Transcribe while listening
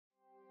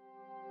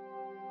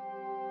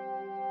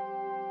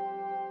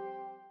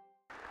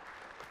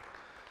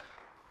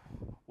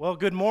Well,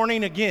 good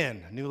morning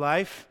again, New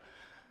Life.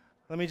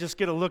 Let me just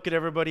get a look at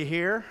everybody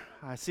here.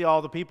 I see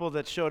all the people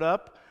that showed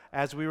up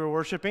as we were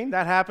worshiping.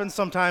 That happens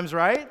sometimes,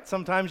 right?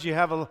 Sometimes you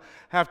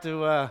have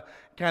to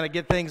kind of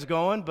get things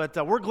going.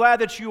 But we're glad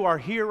that you are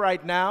here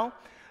right now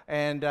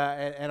and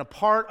a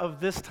part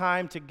of this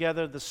time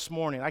together this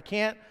morning. I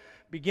can't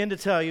begin to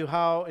tell you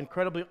how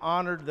incredibly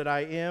honored that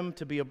I am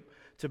to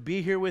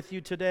be here with you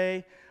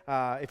today.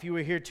 If you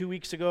were here 2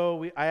 weeks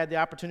ago, I had the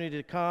opportunity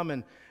to come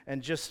and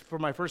just for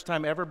my first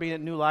time ever being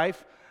at New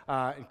Life,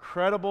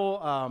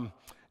 incredible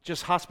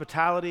just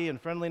hospitality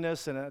and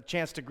friendliness and a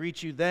chance to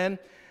greet you then.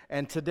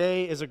 And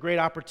today is a great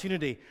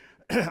opportunity.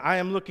 I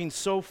am looking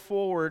so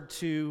forward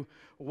to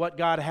what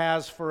God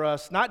has for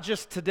us, not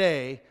just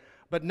today,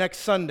 but next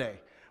Sunday.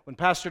 When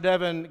Pastor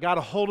Devin got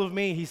a hold of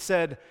me, he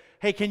said,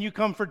 "Hey, can you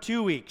come for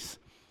 2 weeks?"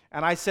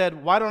 And I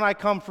said, "Why don't I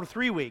come for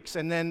 3 weeks?"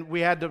 And then we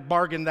had to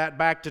bargain that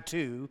back to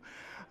 2.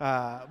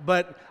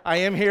 But I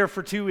am here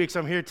for 2 weeks.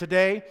 I'm here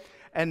today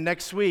and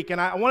next week. And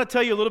I want to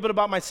tell you a little bit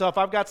about myself.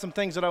 I've got some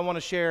things that I want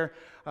to share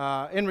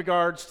in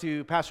regards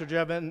to Pastor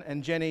Devin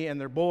and Jenny and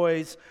their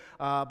boys.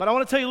 But I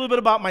want to tell you a little bit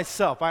about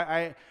myself.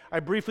 I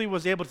briefly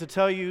was able to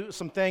tell you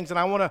some things, and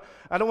I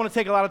don't want to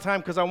take a lot of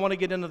time because I want to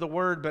get into the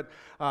Word. But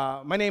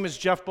my name is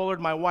Jeff Bullard.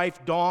 My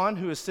wife, Dawn,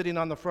 who is sitting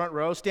on the front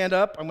row. Stand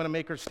up. I'm going to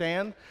make her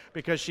stand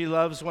because she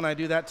loves when I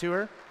do that to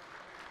her.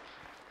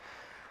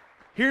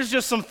 Here's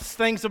just some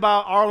things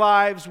about our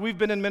lives. We've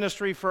been in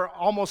ministry for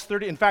almost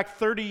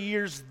 30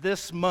 years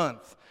this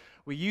month.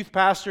 We youth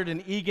pastored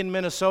in Eagan,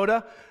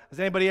 Minnesota. Has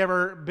anybody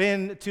ever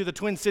been to the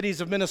Twin Cities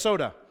of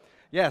Minnesota?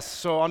 Yes,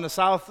 so on the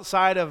south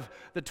side of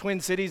the Twin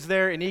Cities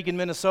there in Eagan,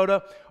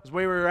 Minnesota was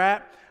where we were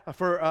at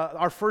for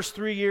our first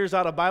 3 years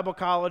out of Bible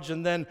college,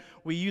 and then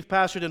we youth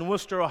pastored in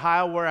Worcester,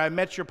 Ohio, where I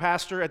met your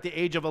pastor at the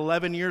age of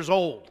 11 years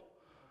old.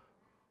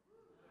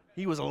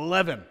 He was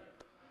 11.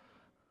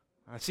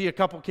 I see a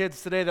couple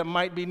kids today that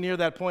might be near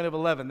that point of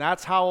 11.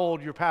 That's how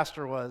old your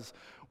pastor was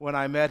when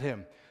I met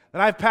him.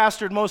 And I've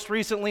pastored most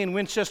recently in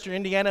Winchester,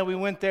 Indiana. We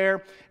went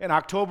there in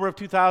October of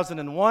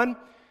 2001.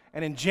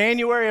 And in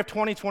January of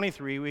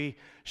 2023, we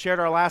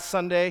shared our last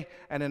Sunday.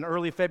 And in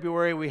early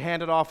February, we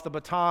handed off the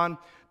baton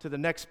to the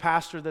next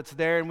pastor that's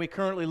there. And we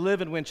currently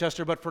live in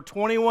Winchester. But for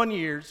 21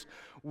 years,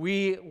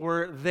 we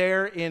were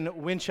there in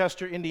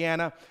Winchester,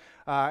 Indiana.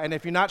 And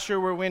if you're not sure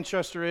where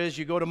Winchester is,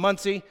 you go to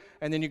Muncie,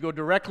 and then you go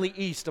directly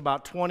east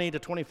about 20 to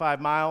 25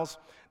 miles.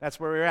 That's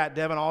where we're at.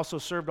 Devin also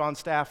served on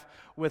staff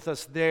with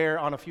us there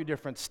on a few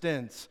different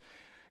stints.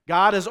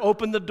 God has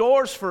opened the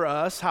doors for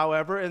us,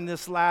 however, in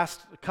this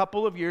last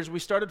couple of years. We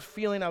started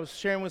feeling, I was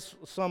sharing with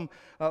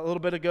a little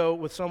bit ago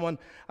with someone,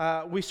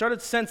 we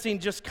started sensing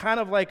just kind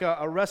of like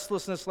a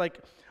restlessness, like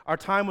our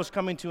time was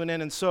coming to an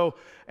end. And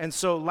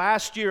so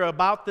last year,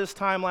 about this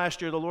time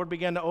last year, the Lord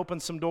began to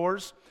open some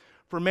doors.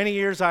 For many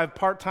years, I've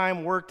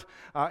part-time worked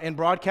in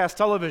broadcast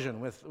television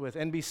with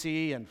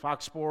NBC and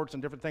Fox Sports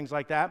and different things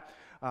like that,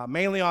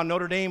 mainly on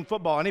Notre Dame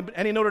football.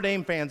 Any Notre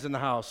Dame fans in the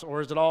house,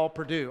 or is it all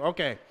Purdue?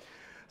 Okay,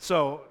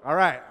 so all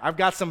right, I've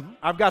got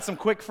some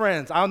quick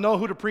friends. I'll know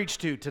who to preach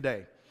to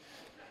today.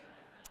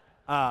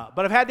 But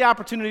I've had the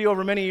opportunity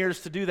over many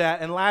years to do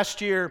that, and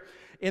last year,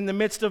 in the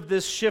midst of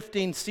this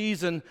shifting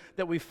season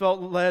that we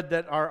felt led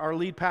that our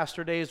lead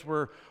pastor days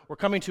were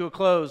coming to a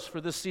close for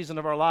this season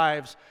of our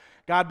lives,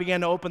 God began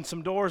to open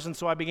some doors, and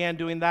so I began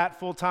doing that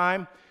full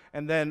time,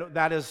 and then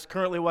that is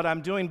currently what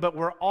I'm doing. But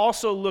we're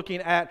also looking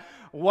at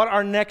what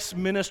our next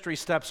ministry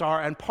steps are,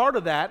 and part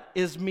of that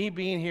is me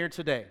being here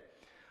today.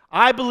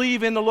 I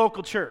believe in the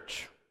local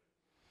church.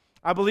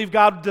 I believe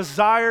God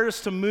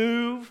desires to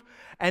move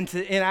and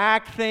to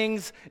enact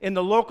things in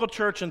the local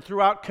church and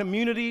throughout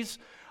communities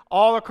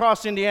all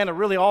across Indiana,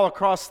 really all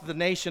across the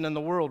nation and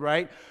the world,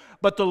 right?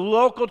 But the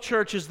local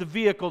church is the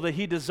vehicle that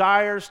he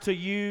desires to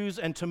use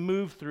and to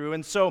move through.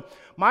 And so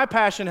my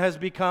passion has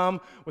become,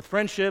 with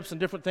friendships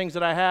and different things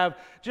that I have,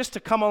 just to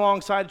come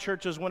alongside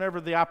churches whenever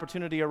the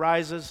opportunity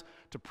arises,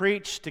 to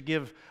preach, to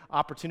give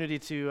opportunity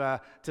to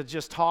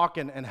just talk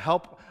and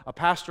help a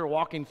pastor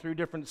walking through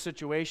different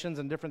situations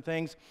and different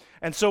things.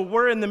 And so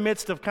we're in the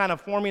midst of kind of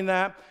forming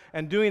that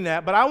and doing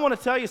that. But I want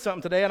to tell you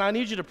something today, and I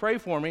need you to pray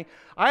for me.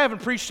 I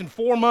haven't preached in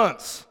 4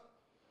 months.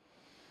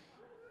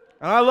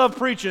 And I love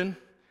preaching.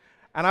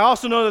 And I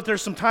also know that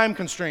there's some time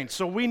constraints,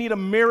 so we need a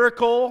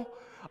miracle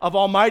of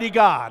Almighty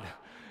God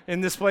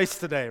in this place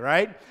today,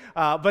 right?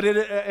 But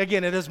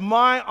it is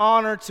my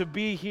honor to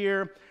be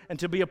here and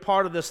to be a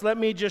part of this. Let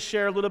me just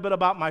share a little bit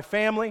about my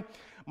family.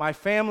 My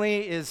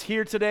family is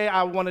here today.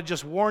 I want to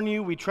just warn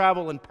you, we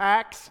travel in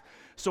packs,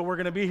 so we're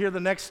going to be here the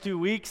next 2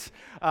 weeks.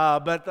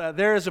 But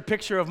there is a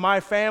picture of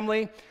my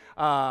family.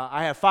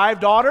 I have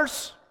 5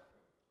 daughters.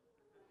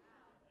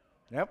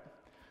 Yep.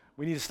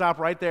 We need to stop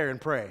right there and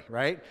pray,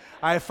 right?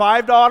 I have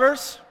 5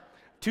 daughters,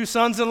 2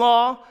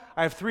 sons-in-law.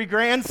 I have 3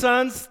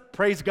 grandsons.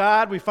 Praise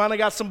God, we finally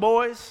got some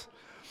boys.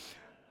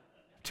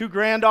 2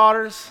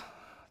 granddaughters.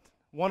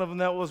 One of them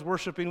that was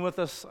worshiping with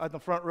us at the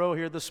front row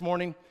here this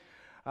morning.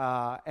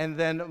 And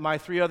then my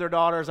 3 other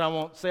daughters, I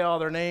won't say all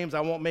their names. I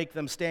won't make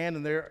them stand,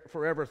 and they're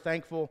forever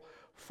thankful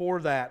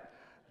for that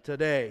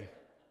today.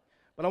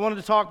 But I wanted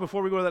to talk,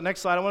 before we go to that next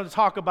slide, I wanted to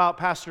talk about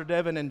Pastor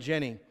Devin and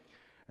Jenny,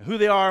 and who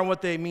they are and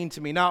what they mean to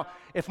me. Now,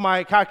 if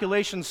my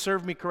calculations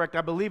serve me correct,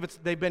 I believe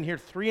they've been here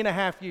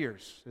 3.5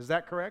 years. Is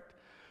that correct?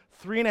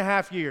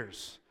 3.5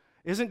 years.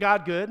 Isn't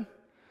God good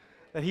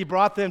that He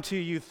brought them to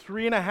you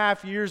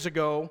 3.5 years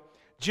ago,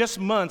 just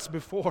months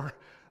before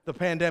the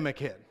pandemic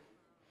hit?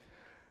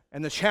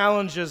 And the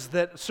challenges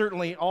that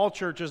certainly all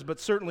churches, but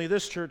certainly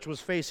this church, was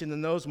facing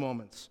in those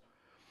moments.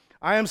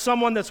 I am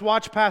someone that's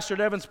watched Pastor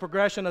Devin's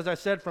progression, as I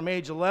said, from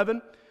age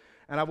 11,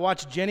 and I've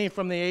watched Jenny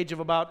from the age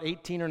of about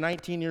 18 or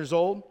 19 years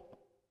old.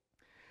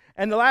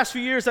 And the last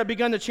few years, I've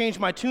begun to change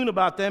my tune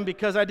about them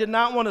because I did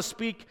not want to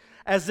speak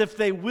as if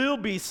they will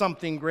be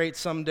something great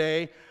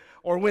someday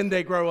or when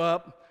they grow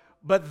up,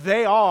 but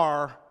they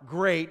are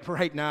great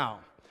right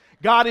now.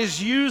 God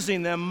is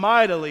using them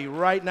mightily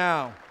right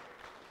now.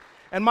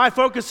 And my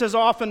focus has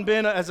often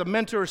been as a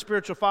mentor or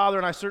spiritual father,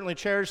 and I certainly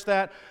cherish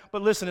that.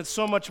 But listen, it's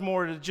so much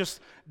more to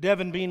just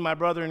Devin being my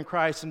brother in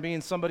Christ and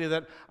being somebody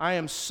that I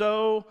am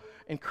so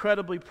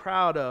incredibly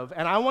proud of.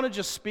 And I want to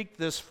just speak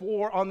this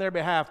on their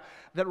behalf,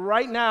 that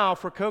right now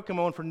for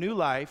Kokomo and for New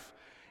Life,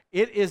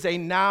 it is a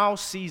now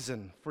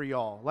season for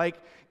y'all. Like,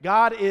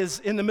 God is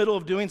in the middle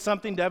of doing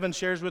something. Devin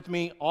shares with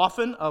me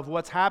often of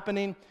what's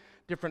happening,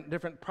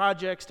 different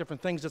projects,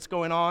 different things that's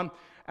going on.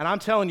 And I'm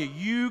telling you,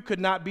 you could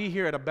not be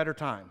here at a better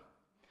time.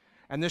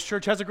 And this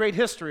church has a great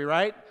history,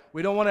 right?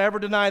 We don't want to ever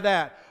deny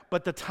that.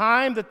 But the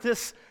time that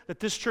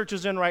this church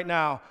is in right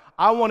now,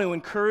 I want to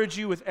encourage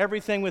you with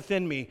everything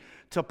within me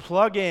to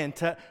plug in,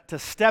 to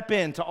step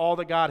into all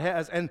that God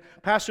has. And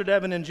Pastor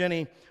Devin and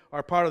Jenny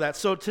are part of that.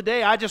 So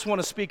today I just want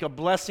to speak a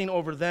blessing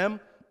over them,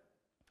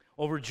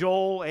 over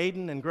Joel,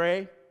 Aiden, and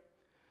Gray.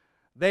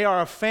 They are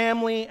a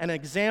family, an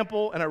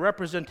example, and a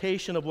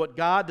representation of what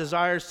God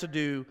desires to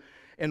do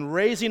in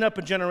raising up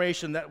a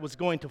generation that was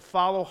going to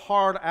follow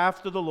hard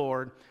after the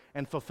Lord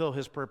and fulfill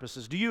His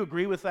purposes. Do you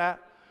agree with that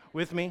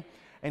with me?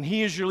 And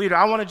He is your leader.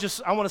 I want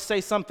to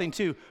say something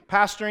too.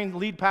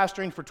 Lead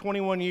pastoring for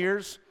 21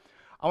 years.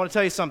 I want to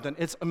tell you something.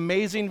 It's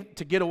amazing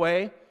to get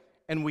away,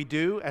 and we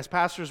do. As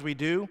pastors, we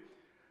do.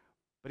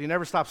 But He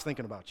never stops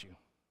thinking about you.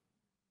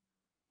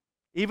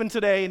 Even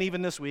today and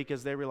even this week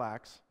as they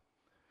relax,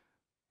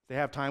 they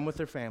have time with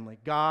their family,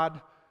 God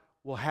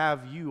will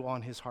have you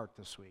on His heart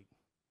this week.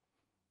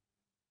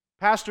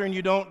 Pastoring,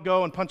 you don't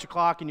go and punch a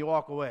clock and you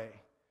walk away.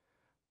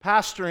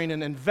 Pastoring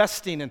and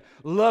investing and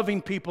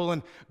loving people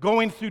and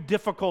going through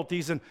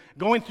difficulties and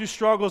going through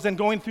struggles and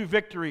going through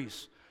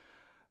victories.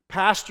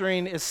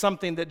 Pastoring is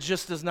something that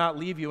just does not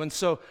leave you. And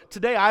so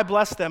today I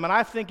bless them, and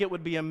I think it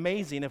would be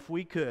amazing if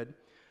we could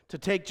to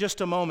take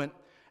just a moment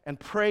and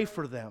pray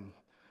for them,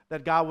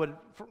 that God would,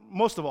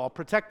 most of all,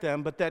 protect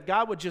them, but that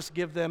God would just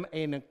give them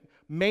an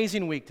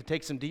amazing week to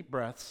take some deep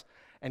breaths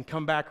and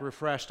come back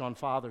refreshed on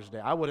Father's Day.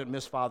 I wouldn't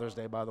miss Father's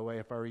Day, by the way,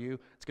 if I were you.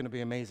 It's going to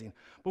be amazing.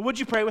 But would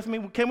you pray with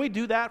me? Can we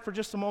do that for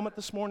just a moment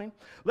this morning?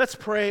 Let's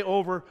pray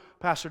over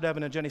Pastor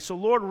Devin and Jenny. So,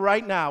 Lord,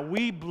 right now,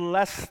 we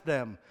bless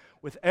them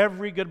with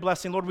every good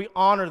blessing. Lord, we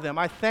honor them.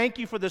 I thank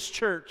you for this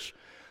church,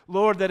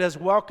 Lord, that has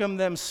welcomed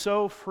them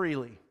so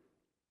freely.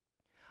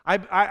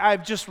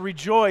 I've just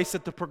rejoiced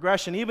at the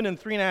progression, even in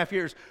 3.5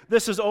 years.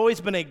 This has always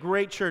been a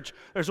great church.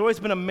 There's always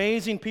been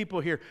amazing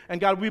people here.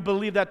 And God, we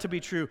believe that to be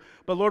true.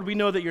 But Lord, we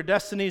know that your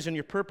destinies and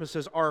your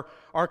purposes are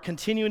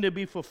continuing to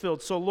be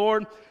fulfilled. So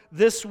Lord,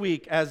 this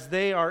week, as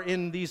they are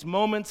in these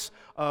moments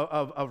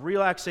of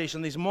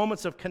relaxation, these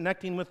moments of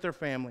connecting with their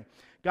family,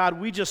 God,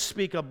 we just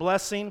speak a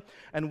blessing,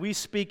 and we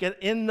speak it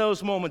in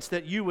those moments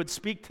that you would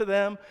speak to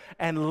them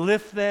and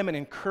lift them and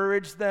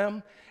encourage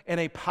them in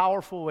a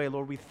powerful way.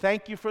 Lord, we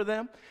thank you for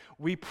them.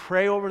 We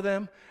pray over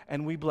them,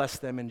 and we bless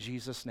them in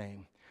Jesus'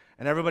 name.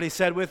 And everybody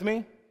said with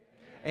me?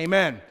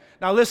 Amen.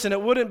 Now listen,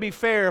 it wouldn't be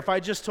fair if I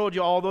just told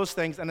you all those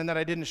things and then that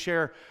I didn't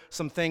share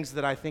some things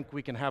that I think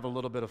we can have a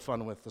little bit of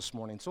fun with this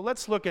morning. So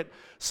let's look at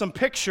some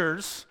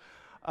pictures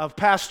of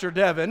Pastor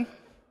Devin.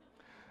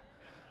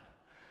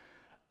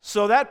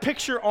 So that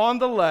picture on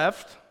the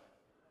left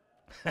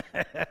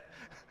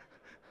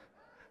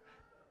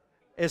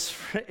is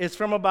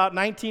from about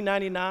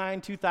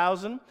 1999,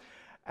 2000,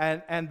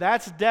 and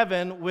that's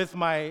Devin with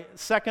my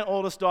second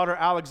oldest daughter,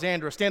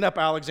 Alexandra. Stand up,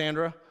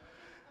 Alexandra.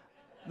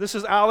 This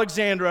is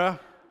Alexandra,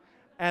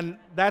 and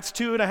that's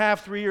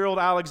 2.5, 3-year-old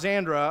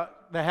Alexandra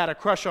that had a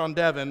crush on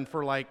Devin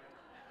for like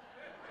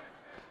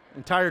the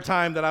entire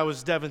time that I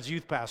was Devin's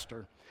youth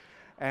pastor.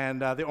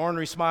 And the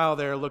ornery smile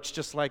there looks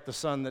just like the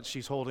son that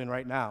she's holding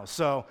right now.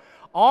 So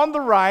on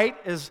the right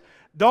is,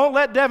 don't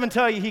let Devin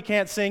tell you he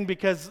can't sing,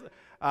 because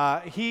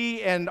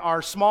he and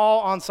our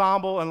small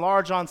ensemble and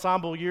large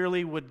ensemble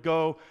yearly would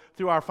go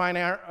through our fine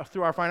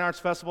arts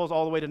festivals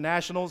all the way to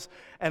nationals.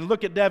 And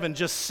look at Devin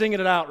just singing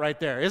it out right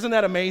there. Isn't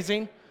that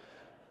amazing?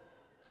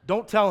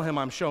 Don't tell him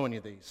I'm showing you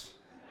these,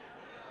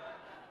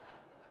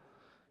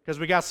 because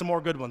we got some more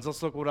good ones.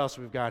 Let's look what else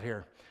we've got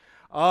here.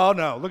 Oh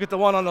no, look at the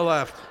one on the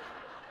left.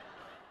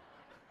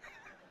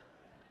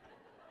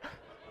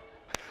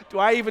 Do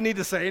I even need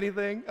to say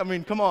anything? I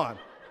mean, come on.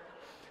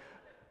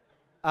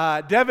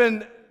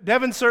 Devin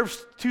Devin served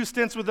 2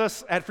 stints with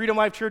us at Freedom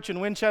Life Church in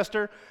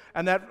Winchester,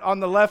 and that on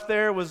the left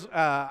there was,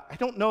 I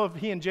don't know if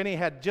he and Jenny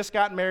had just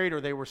gotten married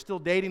or they were still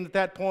dating at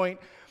that point.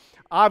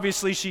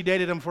 Obviously, she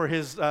dated him for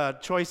his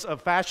choice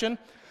of fashion.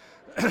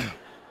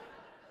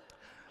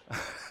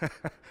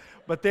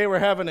 But they were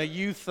having a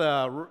youth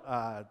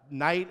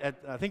night at,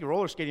 I think, a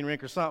roller skating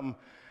rink or something,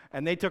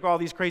 and they took all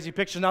these crazy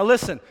pictures. Now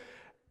listen,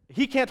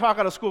 he can't talk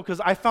out of school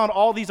because I found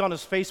all these on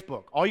his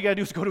Facebook. All you got to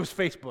do is go to his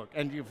Facebook,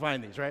 and you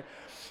find these, right?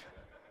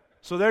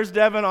 So there's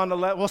Devin on the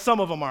left. Well,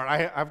 some of them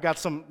aren't. I've got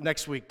some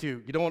next week,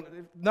 too. You don't,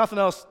 nothing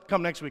else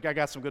come next week. I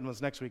got some good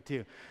ones next week,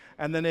 too.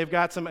 And then they've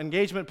got some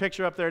engagement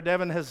picture up there.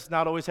 Devin has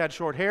not always had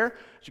short hair,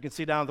 as you can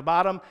see down at the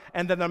bottom.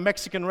 And then the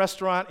Mexican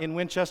restaurant in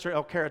Winchester,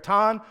 El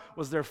Caritan,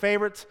 was their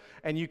favorite.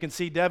 And you can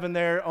see Devin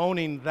there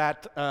owning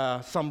that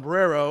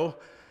sombrero.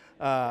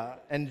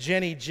 And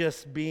Jenny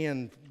just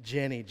being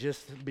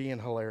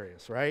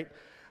hilarious, right?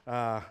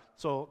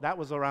 So that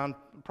was around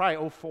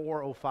probably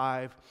 04,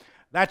 05.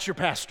 That's your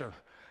pastor.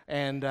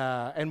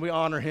 And we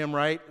honor him,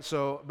 right?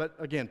 So, but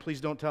again,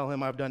 please don't tell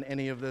him I've done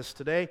any of this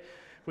today.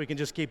 We can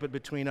just keep it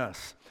between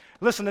us.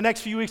 Listen, the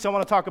next few weeks I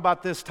want to talk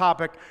about this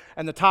topic,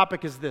 and the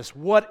topic is this: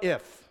 what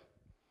if?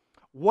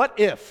 What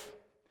if?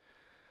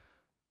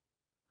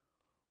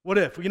 What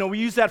if? You know, we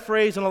use that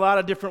phrase in a lot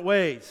of different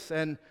ways,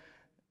 and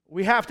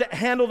we have to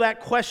handle that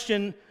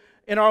question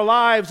in our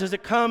lives as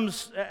it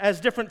comes, as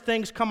different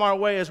things come our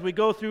way, as we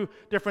go through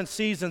different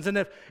seasons.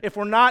 And if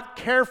we're not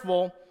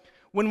careful,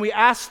 when we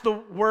ask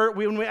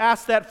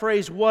that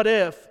phrase, what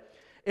if,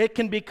 it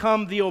can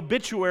become the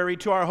obituary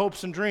to our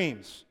hopes and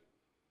dreams.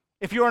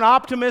 If you're an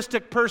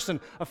optimistic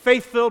person, a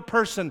faith-filled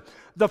person,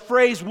 the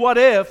phrase, what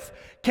if,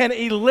 can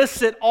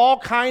elicit all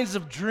kinds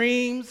of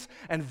dreams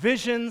and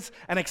visions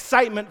and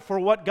excitement for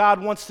what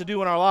God wants to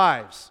do in our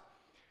lives.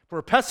 For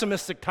a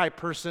pessimistic type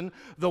person,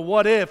 the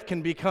what if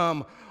can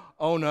become,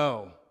 oh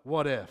no,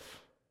 what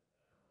if?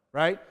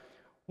 Right?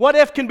 What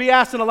if can be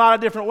asked in a lot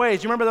of different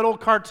ways. You remember that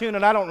old cartoon,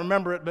 and I don't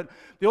remember it, but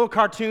the old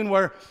cartoon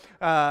where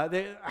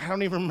I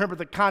don't even remember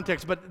the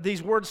context, but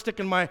these words stick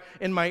in my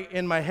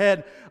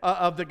head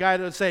of the guy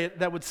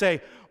that would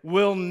say,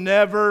 "We'll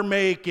never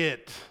make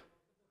it."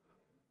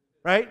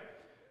 Right?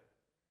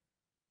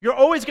 You're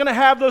always going to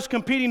have those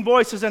competing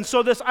voices, and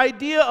so this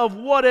idea of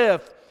what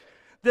if,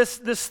 this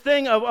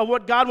thing of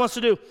what God wants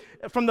to do,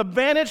 from the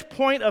vantage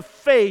point of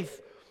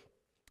faith,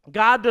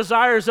 God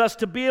desires us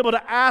to be able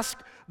to ask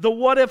the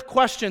what if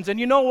questions. And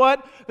you know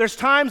what? There's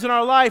times in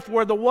our life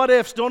where the what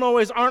ifs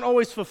aren't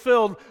always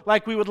fulfilled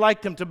like we would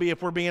like them to be,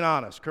 if we're being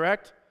honest,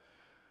 correct?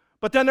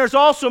 But then there's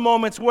also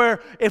moments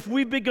where if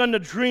we've begun to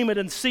dream it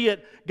and see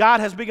it,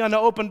 God has begun to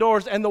open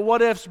doors, and the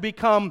what ifs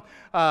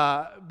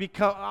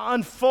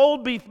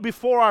unfold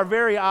before our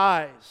very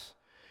eyes.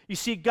 You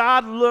see,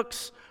 God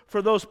looks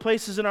for those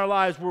places in our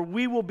lives where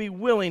we will be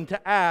willing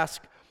to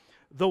ask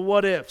the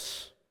what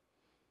ifs.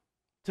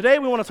 Today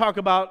we want to talk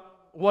about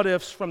what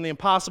ifs from the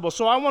impossible.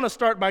 So I want to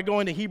start by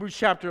going to Hebrews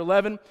chapter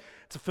 11.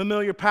 It's a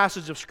familiar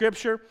passage of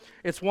Scripture.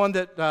 It's one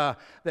that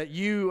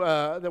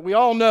we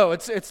all know.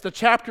 It's the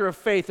chapter of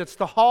faith. It's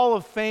the Hall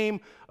of Fame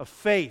of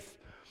faith.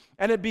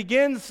 And it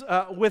begins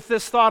with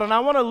this thought, and I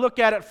want to look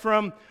at it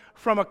from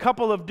a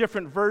couple of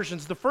different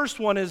versions. The first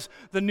one is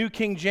the New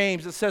King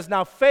James. It says,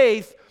 "Now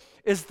faith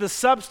is the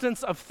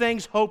substance of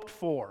things hoped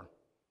for,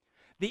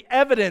 the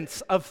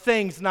evidence of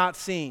things not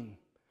seen.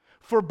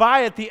 For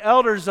by it the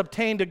elders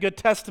obtained a good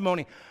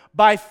testimony.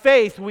 By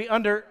faith we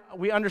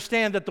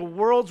understand that the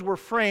worlds were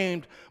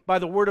framed by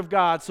the word of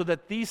God, so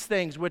that these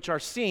things which are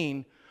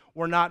seen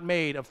were not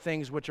made of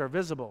things which are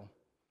visible."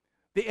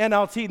 The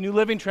NLT, New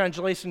Living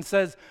Translation,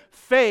 says,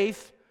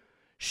 "Faith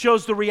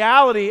shows the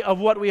reality of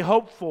what we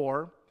hope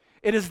for.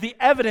 It is the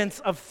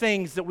evidence of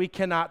things that we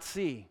cannot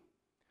see."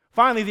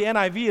 Finally, the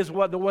NIV is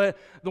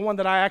the one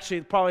that I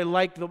actually probably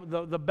like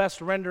the best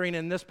rendering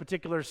in this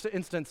particular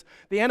instance.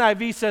 The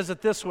NIV says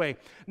it this way: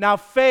 "Now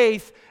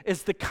faith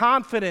is the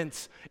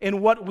confidence in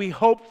what we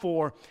hope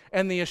for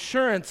and the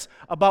assurance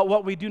about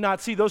what we do not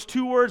see." Those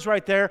two words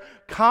right there,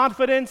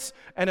 confidence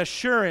and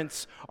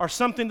assurance, are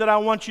something that I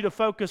want you to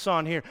focus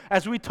on here.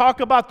 As we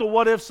talk about the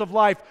what ifs of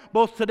life,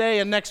 both today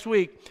and next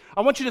week,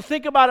 I want you to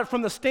think about it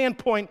from the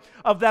standpoint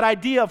of that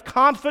idea of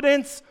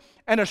confidence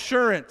and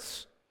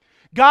assurance.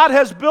 God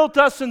has built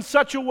us in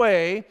such a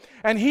way,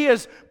 and He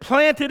has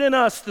planted in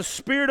us the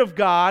Spirit of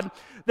God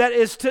that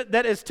is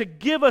to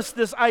give us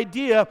this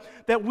idea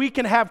that we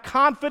can have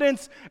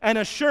confidence and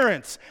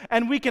assurance,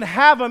 and we can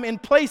have them in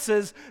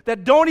places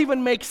that don't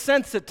even make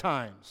sense at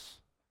times.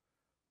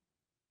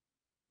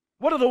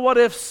 What are the what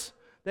ifs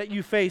that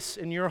you face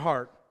in your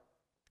heart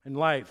and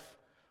life?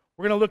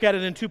 We're going to look at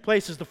it in two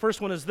places. The first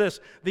one is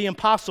this: the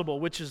impossible,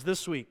 which is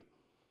this week.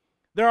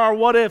 There are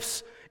what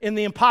ifs in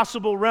the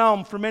impossible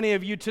realm for many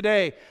of you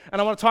today,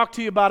 and I want to talk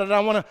to you about it. I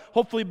want to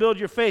hopefully build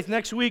your faith.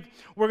 Next week,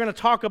 we're going to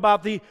talk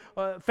about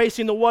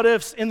facing the what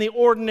ifs in the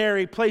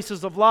ordinary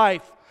places of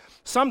life.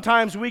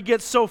 Sometimes we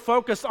get so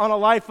focused on a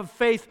life of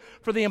faith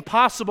for the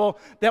impossible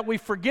that we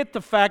forget the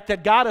fact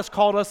that God has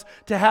called us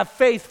to have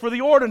faith for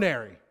the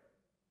ordinary.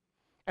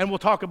 And we'll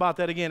talk about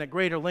that again at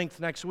greater length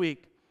next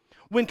week.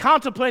 When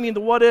contemplating the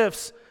what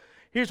ifs,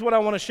 here's what I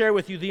want to share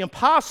with you. The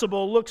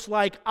impossible looks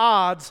like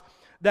odds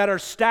that are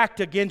stacked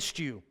against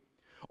you,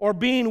 or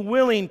being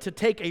willing to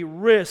take a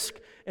risk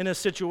in a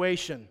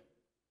situation.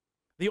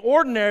 The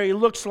ordinary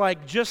looks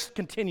like just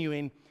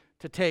continuing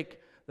to take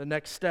the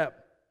next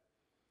step.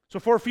 So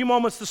for a few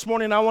moments this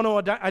morning, I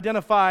want to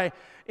identify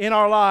in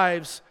our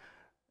lives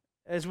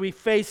as we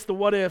face the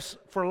what ifs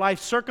for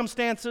life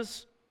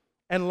circumstances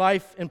and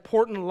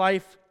important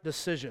life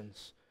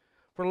decisions.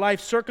 For life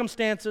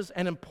circumstances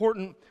and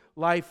important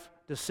life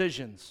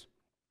decisions.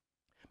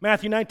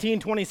 Matthew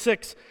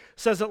 19:26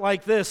 says it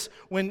like this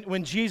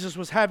when Jesus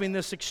was having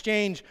this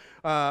exchange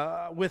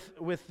with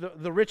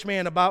the rich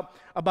man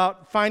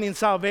about finding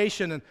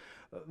salvation, and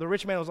the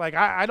rich man was like,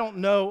 I don't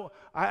know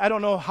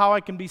how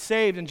I can be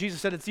saved. And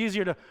Jesus said it's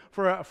easier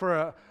for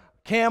a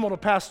camel to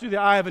pass through the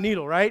eye of a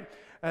needle, right?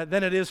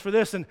 Than it is for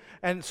this.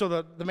 And so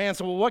the man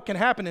said, well, what can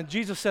happen? And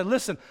Jesus said,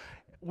 listen,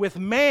 with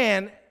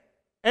man,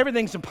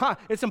 everything's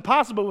it's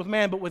impossible with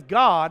man, but with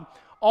God,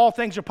 all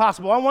things are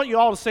possible. I want you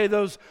all to say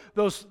those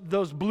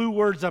blue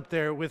words up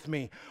there with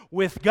me.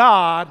 With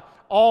God,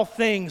 all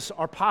things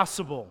are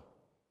possible.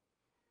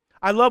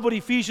 I love what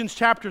Ephesians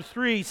chapter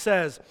 3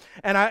 says,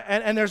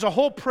 and there's a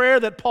whole prayer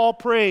that Paul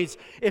prays.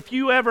 If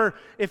you ever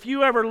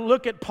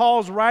look at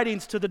Paul's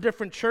writings to the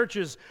different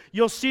churches,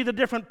 you'll see the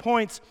different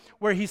points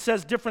where he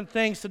says different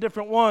things to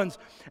different ones.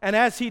 And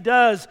as he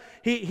does,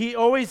 he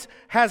always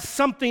has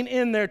something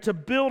in there to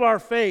build our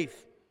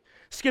faith.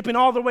 Skipping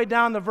all the way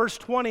down to verse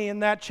 20 in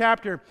that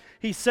chapter,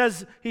 he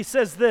says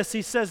this.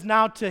 He says,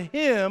 now to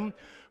him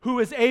who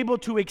is able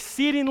to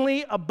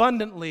exceedingly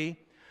abundantly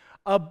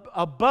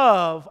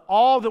above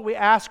all that we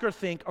ask or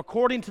think,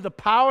 according to the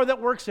power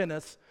that works in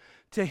us,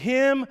 to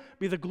him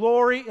be the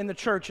glory in the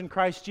church in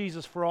Christ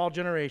Jesus for all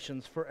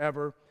generations,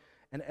 forever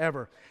and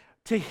ever.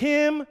 To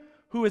him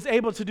who is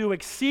able to do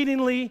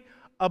exceedingly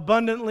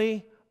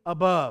abundantly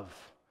above.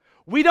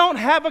 We don't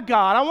have a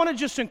God. I want to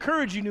just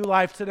encourage you, New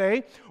Life,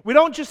 today. We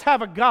don't just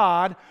have a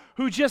God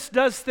who just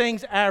does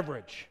things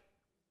average.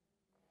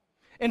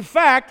 In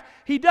fact,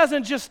 he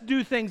doesn't just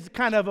do things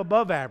kind of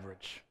above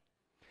average.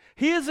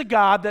 He is a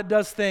God that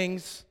does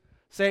things,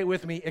 say it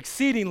with me,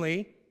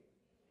 exceedingly,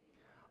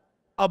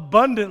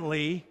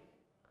 abundantly,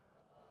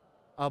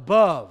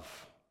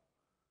 above.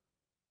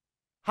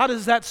 How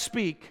does that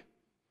speak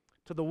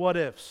to the what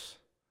ifs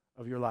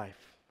of your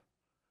life?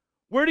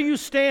 Where do you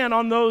stand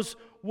on those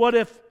what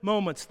if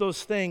moments,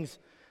 those things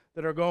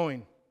that are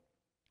going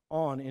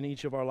on in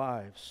each of our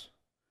lives?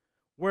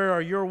 Where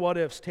are your what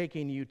ifs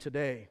taking you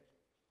today?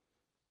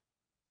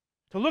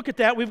 To look at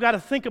that, we've got to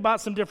think about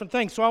some different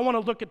things. So I want to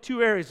look at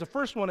two areas. The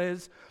first one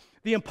is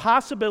the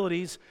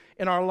impossibilities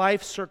in our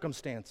life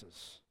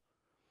circumstances.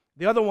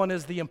 The other one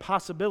is the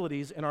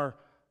impossibilities in our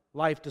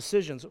life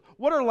decisions.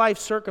 What are life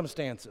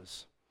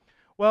circumstances?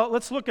 Well,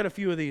 let's look at a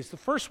few of these. The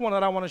first one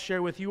that I want to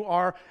share with you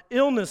are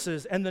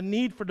illnesses and the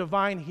need for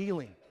divine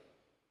healing.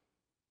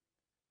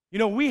 You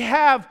know, we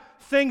have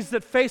things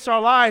that face our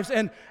lives,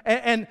 and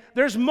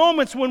there's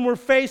moments when we're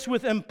faced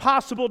with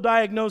impossible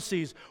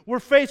diagnoses.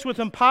 We're faced with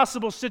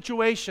impossible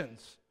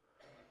situations.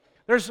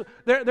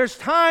 There's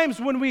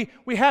times when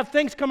we have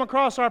things come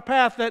across our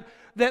path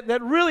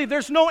that really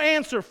there's no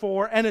answer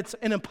for, and it's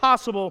an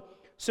impossible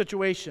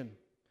situation.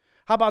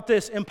 How about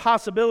this?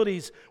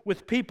 Impossibilities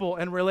with people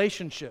and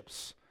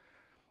relationships.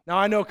 Now,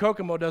 I know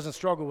Kokomo doesn't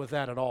struggle with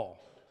that at all.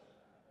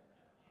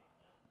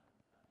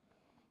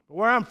 But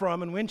where I'm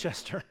from, in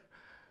Winchester,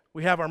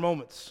 we have our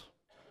moments.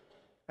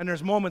 And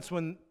there's moments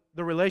when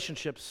the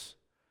relationships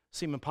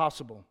seem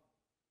impossible.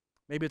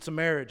 Maybe it's a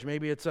marriage.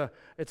 Maybe it's a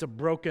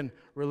broken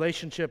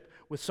relationship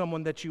with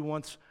someone that you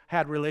once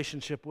had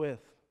relationship with.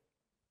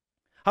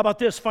 How about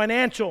this?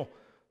 Financial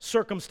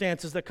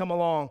circumstances that come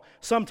along.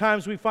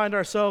 Sometimes we find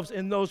ourselves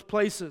in those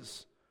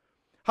places.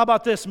 How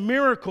about this?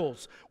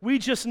 Miracles. We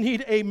just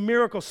need a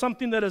miracle,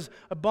 something that is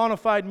a bona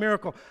fide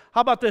miracle.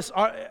 How about this?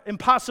 Our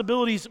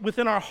impossibilities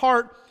within our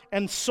heart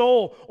and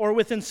soul, or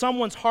within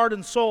someone's heart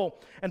and soul.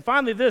 And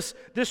finally, this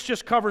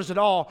just covers it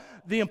all.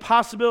 The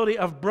impossibility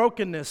of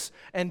brokenness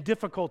and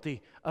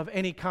difficulty of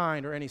any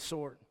kind or any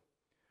sort.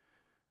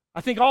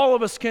 I think all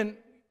of us can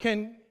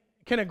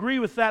agree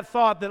with that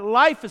thought that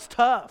life is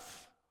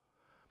tough.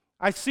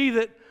 I see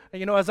that,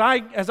 you know, as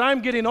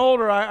I'm getting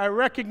older, I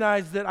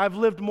recognize that I've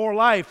lived more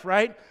life,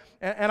 right?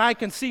 And I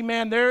can see,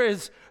 man,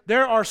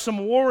 there are some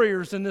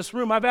warriors in this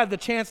room. I've had the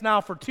chance now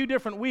for 2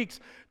 different weeks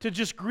to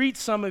just greet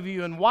some of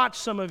you and watch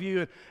some of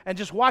you and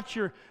just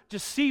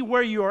see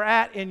where you are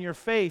at in your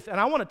faith. And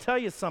I want to tell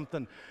you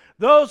something.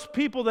 Those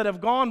people that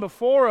have gone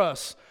before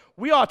us,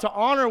 we ought to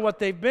honor what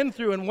they've been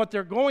through and what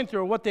they're going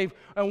through, what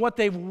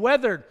they've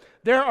weathered.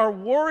 There are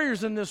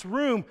warriors in this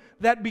room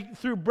that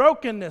through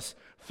brokenness,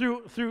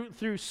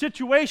 through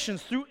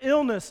situations, through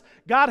illness,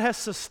 God has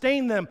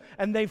sustained them,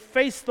 and they've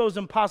faced those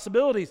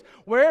impossibilities.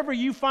 Wherever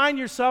you find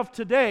yourself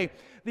today,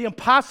 the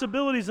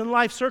impossibilities in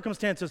life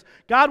circumstances,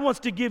 God wants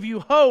to give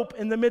you hope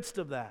in the midst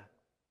of that.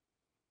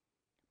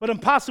 But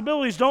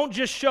impossibilities don't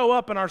just show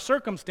up in our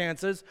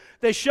circumstances,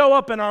 they show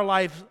up in our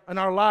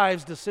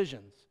lives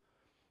decisions.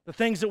 The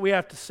things that we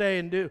have to say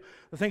and do,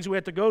 the things that we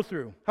have to go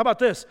through. How about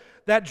this?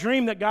 That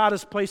dream that God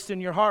has placed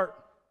in your heart.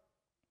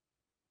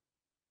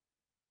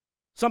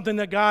 Something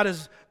that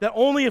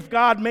only if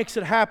God makes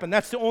it happen,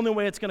 that's the only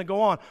way it's going to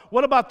go on.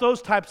 What about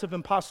those types of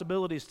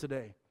impossibilities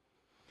today?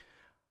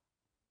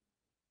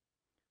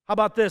 How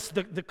about this?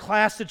 The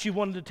class that you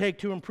wanted to take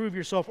to improve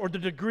yourself, or the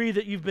degree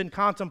that you've been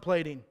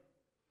contemplating.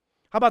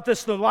 How about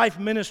this? The life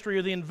ministry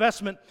or the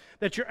investment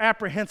that you're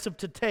apprehensive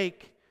to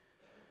take.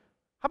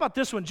 How about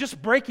this one?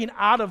 Just breaking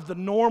out of the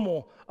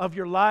normal of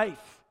your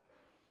life.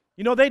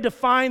 You know, they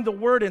define the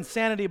word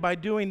insanity by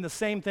doing the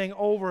same thing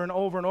over and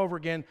over and over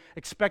again,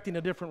 expecting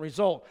a different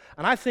result.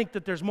 And I think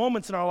that there's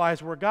moments in our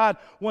lives where God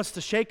wants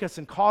to shake us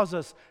and cause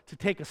us to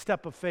take a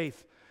step of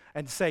faith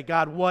and say,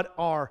 God, what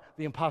are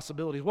the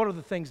impossibilities? What are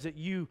the things that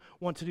you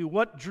want to do?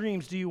 What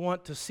dreams do you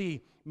want to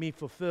see me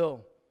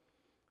fulfill?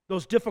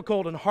 Those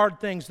difficult and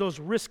hard things, those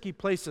risky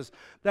places,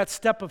 that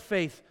step of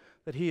faith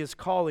that He is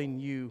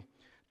calling you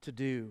to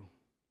do.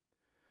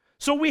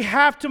 So we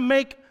have to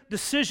make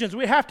decisions.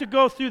 We have to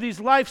go through these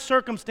life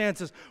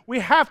circumstances. We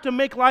have to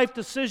make life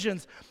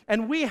decisions.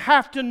 And we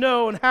have to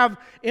know and have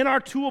in our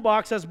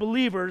toolbox as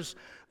believers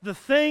the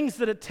things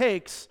that it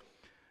takes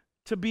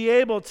to be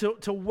able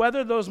to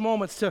weather those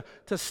moments,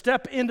 to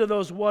step into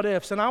those what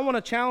ifs. And I want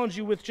to challenge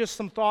you with just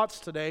some thoughts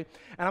today.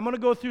 And I'm going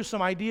to go through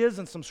some ideas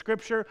and some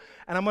scripture.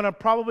 And I'm going to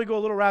probably go a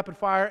little rapid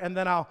fire. And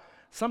then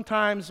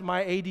sometimes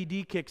my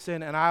ADD kicks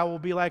in and I will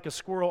be like a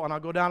squirrel and I'll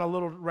go down a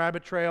little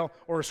rabbit trail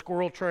or a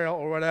squirrel trail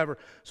or whatever.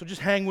 So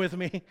just hang with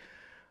me.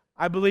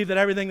 I believe that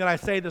everything that I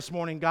say this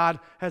morning, God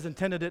has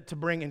intended it to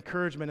bring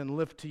encouragement and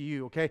lift to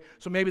you, okay?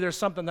 So maybe there's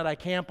something that I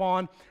camp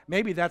on.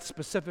 Maybe that's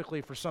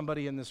specifically for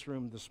somebody in this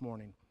room this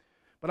morning.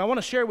 But I want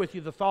to share with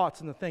you the thoughts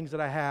and the things that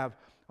I have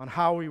on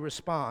how we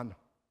respond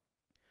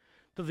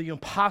to the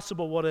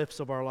impossible what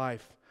ifs of our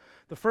life.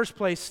 The first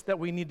place that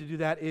we need to do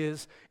that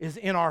is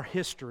in our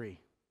history.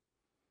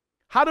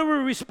 How do we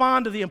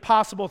respond to the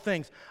impossible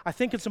things? I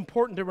think it's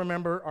important to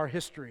remember our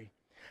history.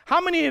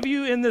 How many of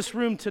you in this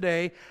room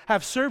today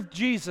have served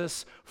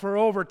Jesus for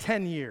over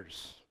 10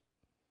 years?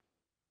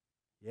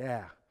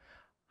 Yeah.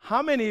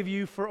 How many of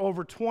you for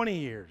over 20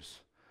 years?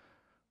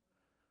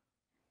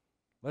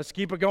 Let's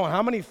keep it going.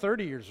 How many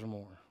 30 years or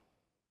more?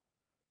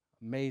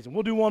 Amazing.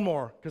 We'll do one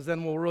more because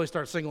then we'll really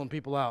start singling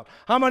people out.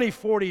 How many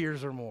 40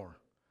 years or more?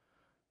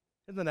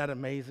 Isn't that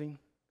amazing?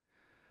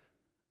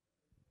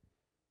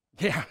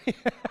 Yeah.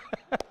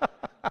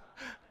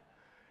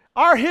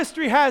 Our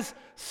history has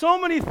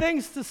so many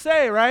things to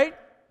say, right?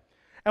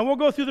 And we'll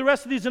go through the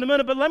rest of these in a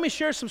minute, but let me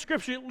share some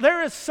scripture.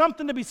 There is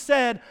something to be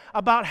said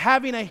about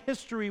having a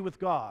history with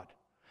God.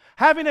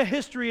 Having a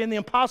history in the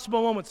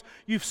impossible moments.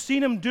 You've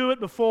seen Him do it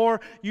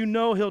before. You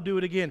know He'll do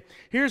it again.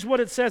 Here's what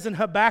it says in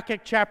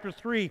Habakkuk chapter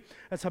 3.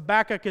 As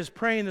Habakkuk is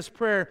praying this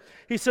prayer,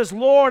 he says,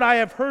 Lord, I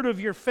have heard of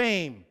your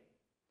fame.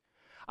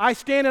 I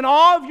stand in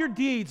awe of your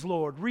deeds,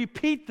 Lord.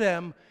 Repeat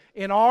them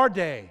in our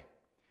day,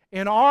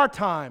 in our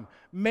time.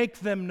 Make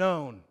them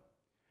known.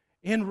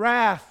 In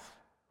wrath,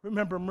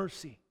 remember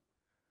mercy.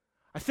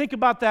 I think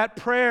about that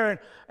prayer,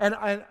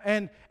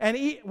 and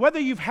whether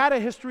you've had a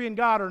history in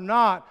God or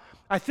not,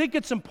 I think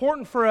it's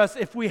important for us,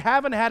 if we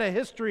haven't had a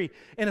history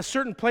in a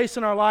certain place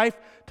in our life,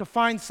 to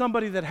find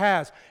somebody that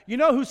has. You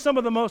know who some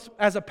of the most,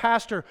 as a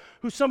pastor,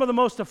 who some of the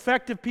most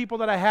effective people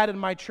that I had in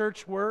my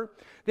church were?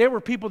 They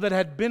were people that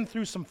had been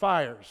through some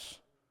fires.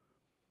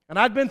 And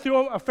I'd been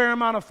through a fair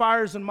amount of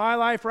fires in my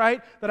life,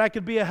 right, that I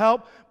could be a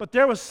help. But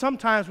there was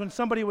sometimes when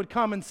somebody would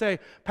come and say,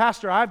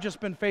 Pastor, I've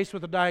just been faced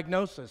with a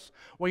diagnosis.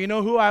 Well, you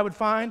know who I would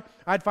find?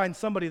 I'd find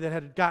somebody that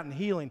had gotten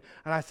healing.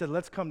 And I said,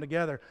 let's come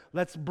together.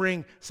 Let's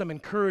bring some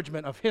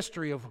encouragement of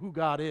history of who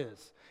God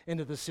is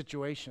into this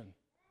situation.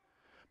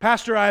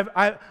 Pastor,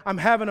 I'm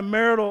having a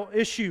marital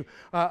issue.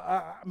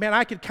 Man,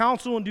 I could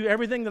counsel and do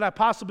everything that I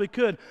possibly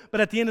could, but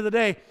at the end of the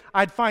day,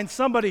 I'd find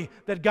somebody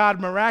that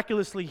God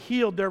miraculously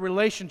healed their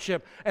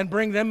relationship and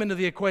bring them into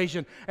the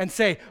equation and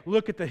say,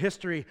 look at the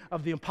history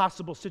of the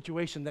impossible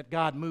situation that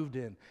God moved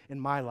in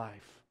my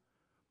life.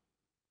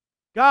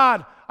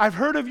 God, I've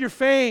heard of your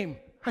fame.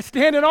 I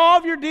stand in awe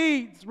of your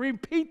deeds.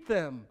 Repeat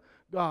them,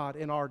 God,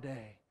 in our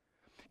day.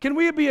 Can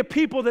we be a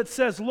people that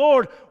says,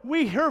 Lord,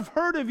 we have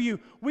heard of you.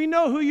 We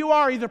know who you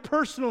are, either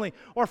personally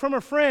or from a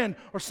friend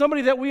or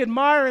somebody that we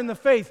admire in the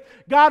faith.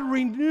 God,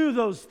 renew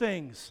those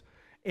things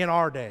in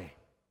our day.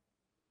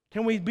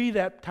 Can we be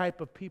that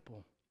type of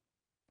people?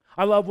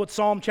 I love what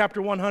Psalm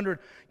chapter 100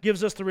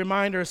 gives us the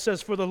reminder. It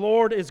says, for the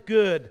Lord is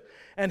good,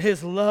 and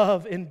His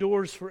love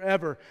endures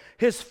forever.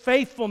 His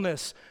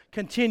faithfulness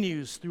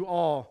continues through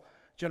all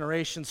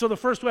generations. So the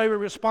first way we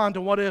respond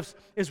to what ifs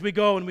is we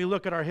go and we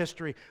look at our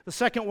history. The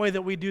second way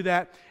that we do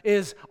that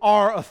is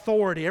our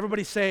authority.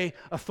 Everybody say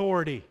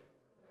authority.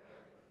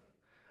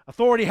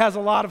 Authority has a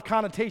lot of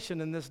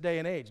connotation in this day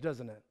and age,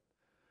 doesn't it?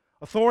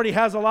 Authority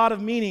has a lot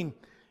of meaning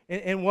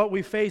in what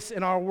we face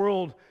in our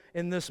world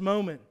in this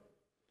moment.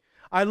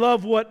 I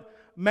love what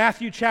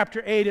Matthew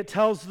chapter 8, it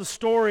tells the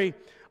story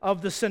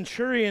of the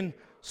centurion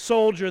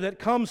soldier that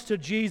comes to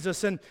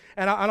Jesus, and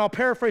I'll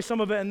paraphrase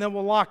some of it and then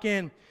we'll lock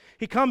in.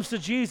 He comes to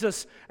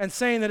Jesus and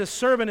saying that his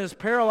servant is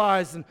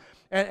paralyzed,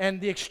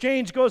 and the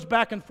exchange goes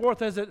back and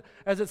forth as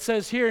it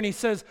says here, and he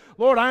says,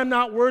 Lord, I am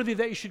not worthy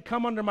that you should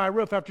come under my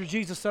roof, after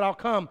Jesus said, I'll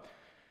come.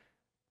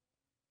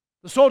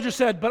 The soldier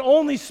said, but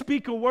only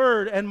speak a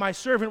word and my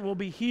servant will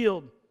be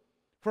healed.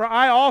 For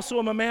I also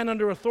am a man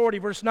under authority,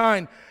 verse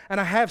 9, and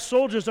I have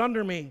soldiers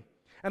under me.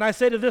 And I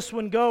say to this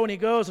one, go, and he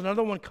goes, and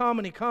another one, come,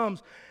 and he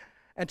comes.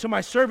 And to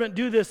my servant,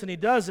 do this, and he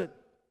does it.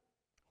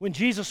 When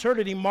Jesus heard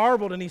it, he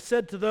marveled, and he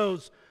said to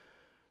those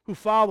who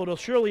followed, oh,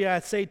 surely I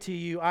say to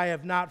you, I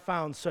have not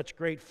found such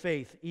great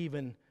faith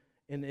even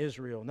in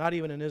Israel, not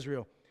even in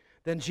Israel.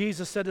 Then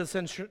Jesus said to the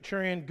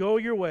centurion, go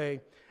your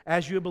way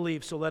as you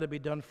believe, so let it be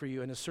done for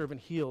you. And his servant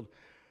healed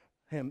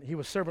him.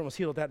 Servant was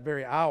healed at that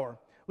very hour.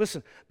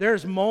 Listen, there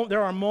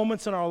are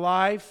moments in our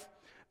life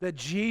that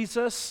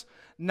Jesus,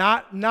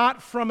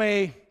 not from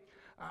a,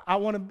 I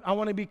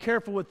want to be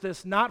careful with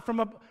this, not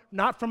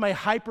from a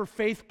hyper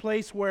faith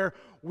place where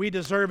we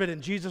deserve it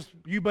and Jesus,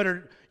 you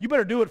better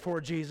do it for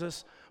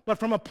Jesus, but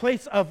from a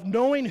place of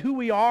knowing who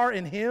we are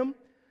in Him,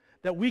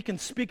 that we can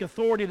speak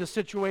authority to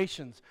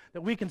situations, that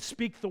we can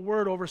speak the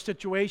word over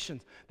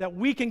situations, that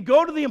we can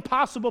go to the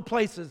impossible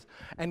places,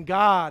 and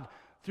God,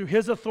 through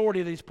His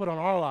authority that He's put on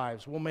our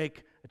lives, will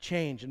make a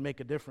change and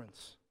make a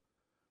difference.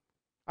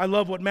 I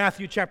love what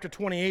Matthew chapter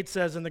 28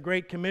 says in the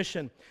Great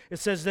Commission. It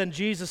says, then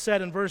Jesus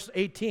said in verse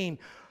 18,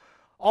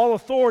 all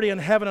authority in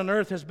heaven and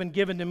earth has been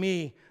given to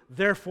me,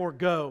 therefore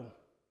go.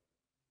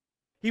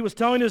 He was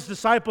telling His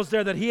disciples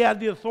there that He had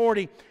the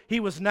authority. He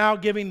was now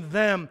giving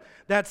them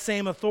that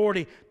same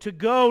authority to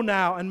go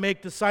now and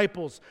make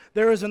disciples.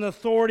 There is an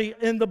authority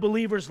in the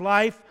believer's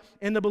life,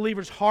 in the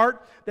believer's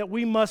heart, that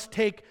we must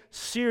take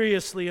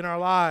seriously in our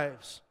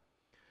lives.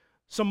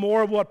 Some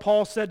more of what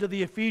Paul said to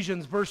the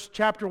Ephesians,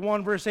 chapter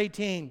 1, verse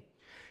 18.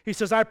 He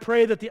says, I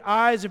pray that the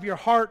eyes of your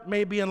heart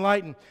may be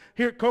enlightened.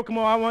 Here at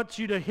Kokomo, I want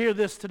you to hear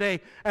this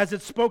today as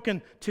it's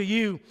spoken to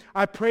you.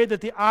 I pray that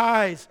the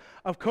eyes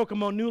of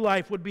Kokomo New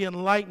Life would be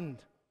enlightened,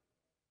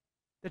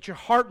 that your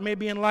heart may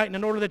be enlightened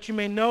in order that you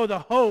may know the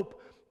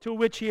hope to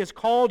which He has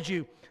called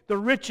you, the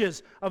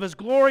riches of His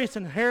glorious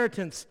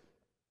inheritance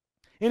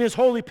in His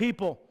holy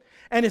people,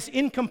 and His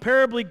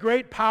incomparably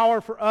great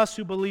power for us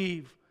who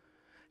believe.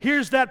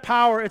 Here's that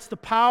power. It's the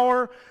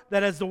power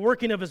that is the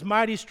working of His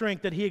mighty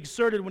strength that He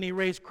exerted when He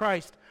raised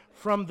Christ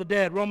from the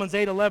dead. Romans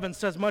 8:11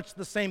 says much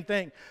the same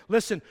thing.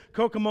 Listen,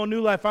 Kokomo New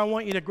Life, I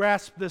want you to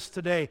grasp this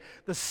today.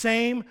 The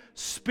same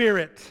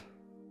Spirit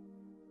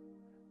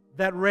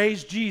that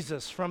raised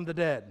Jesus from the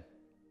dead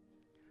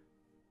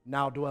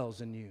now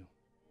dwells in you.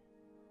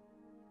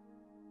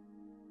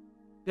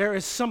 There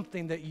is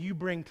something that you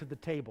bring to the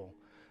table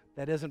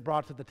that isn't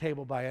brought to the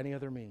table by any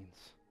other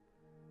means.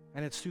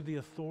 And it's through the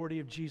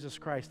authority of Jesus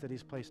Christ that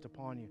He's placed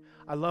upon you.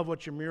 I love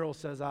what your mural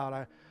says out.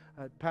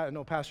 I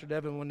know Pastor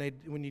Devin,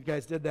 when you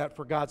guys did that,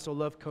 for God so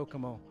loved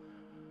Kokomo.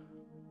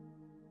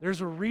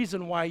 There's a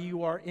reason why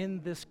you are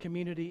in this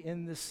community,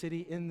 in this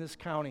city, in this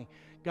county.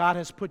 God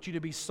has put you to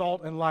be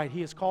salt and light.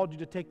 He has called you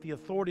to take the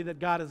authority that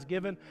God has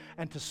given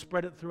and to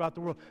spread it throughout the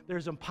world.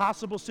 There's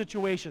impossible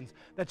situations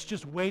that's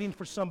just waiting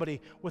for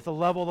somebody with a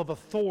level of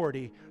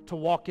authority to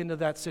walk into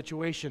that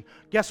situation.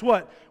 Guess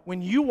what?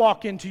 When you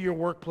walk into your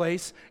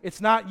workplace, it's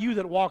not you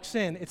that walks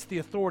in, it's the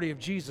authority of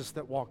Jesus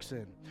that walks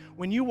in.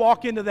 When you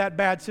walk into that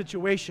bad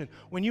situation,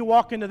 when you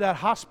walk into that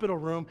hospital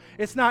room,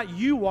 it's not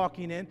you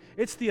walking in,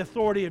 it's the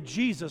authority of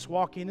Jesus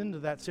walking into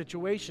that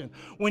situation.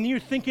 When you're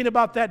thinking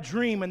about that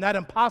dream and that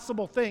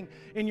impossible thing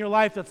in your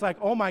life that's like,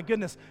 oh my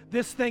goodness,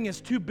 this thing is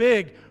too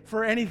big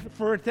for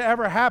it to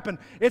ever happen,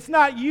 it's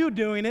not you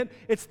doing it,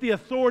 it's the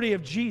authority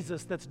of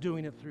Jesus that's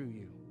doing it through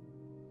you.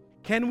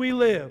 Can we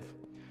live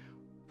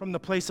from the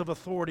place of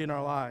authority in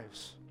our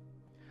lives?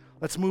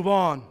 Let's move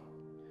on.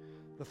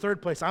 The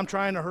third place, I'm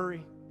trying to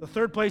hurry. The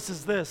third place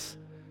is this.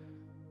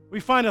 We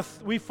find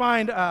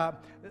the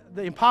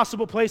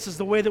impossible places,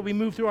 the way that we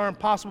move through our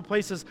impossible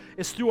places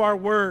is through our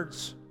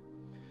words.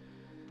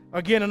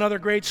 Again, another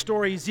great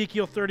story,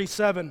 Ezekiel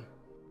 37.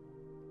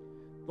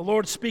 The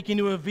Lord speaking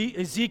to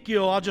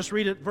Ezekiel, I'll just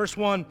read it, verse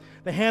 1.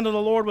 The hand of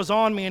the Lord was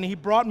on me, and He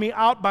brought me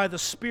out by the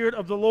Spirit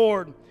of the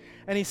Lord.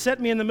 And He set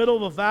me in the middle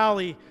of a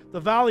valley.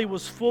 The valley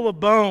was full of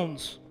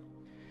bones.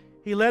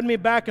 He led me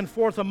back and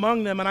forth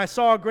among them, and I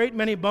saw a great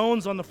many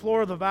bones on the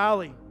floor of the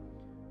valley.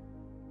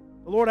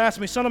 The Lord asked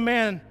me, Son of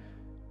man,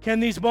 can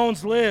these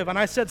bones live? And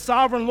I said,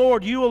 Sovereign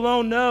Lord, you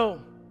alone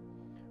know.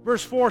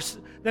 Verse 4,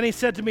 then He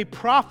said to me,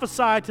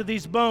 prophesy to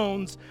these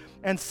bones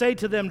and say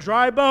to them,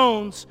 dry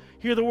bones,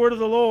 hear the word of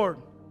the Lord.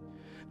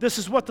 This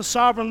is what the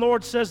Sovereign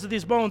Lord says to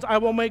these bones. I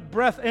will make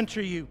breath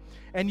enter you,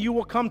 and you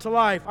will come to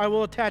life. I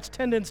will attach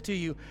tendons to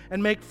you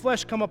and make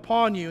flesh come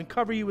upon you and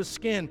cover you with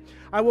skin.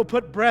 I will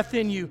put breath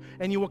in you,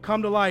 and you will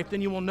come to life.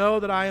 Then you will know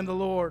that I am the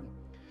Lord.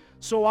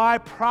 So I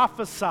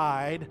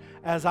prophesied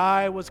as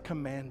I was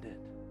commanded.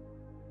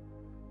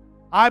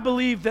 I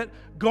believe that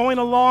going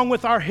along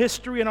with our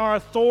history and our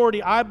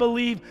authority, I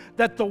believe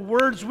that the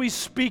words we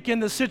speak in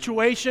the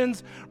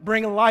situations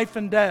bring life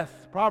and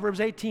death. Proverbs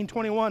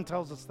 18:21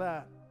 tells us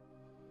that.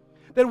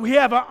 That we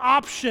have an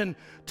option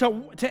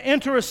to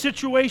enter a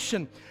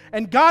situation,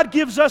 and God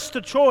gives us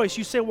the choice.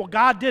 You say, well,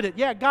 God did it.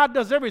 Yeah, God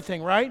does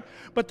everything, right?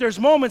 But there's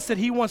moments that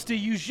He wants to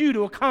use you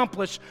to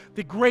accomplish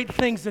the great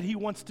things that He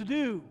wants to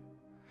do.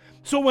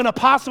 So when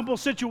impossible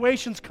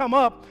situations come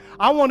up,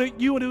 I want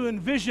you to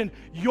envision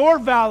your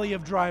valley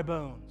of dry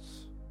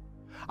bones.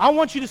 I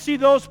want you to see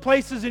those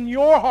places in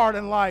your heart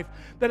and life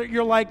that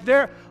you're like,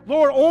 there,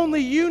 Lord,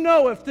 only you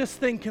know if this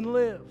thing can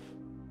live.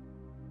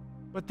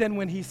 But then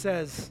when He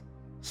says,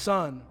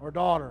 son or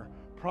daughter,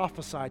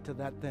 prophesy to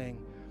that thing,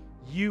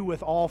 you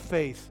with all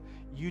faith,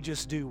 you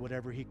just do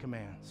whatever He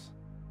commands.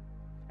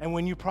 And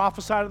when you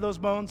prophesy to those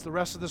bones, the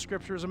rest of the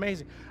scripture is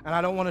amazing. And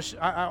I don't want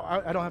to.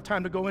 I don't have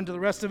time to go into the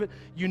rest of it.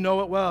 You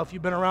know it well if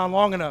you've been around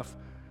long enough.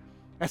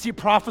 As He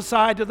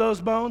prophesied to those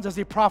bones, as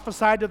He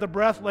prophesied to the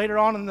breath later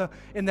on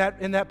in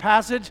that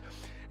passage,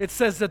 it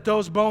says that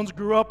those bones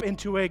grew up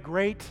into a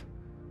great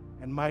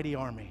and mighty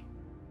army.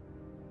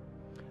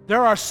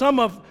 There are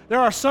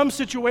some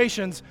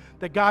situations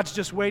that God's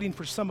just waiting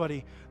for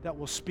somebody that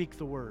will speak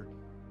the word.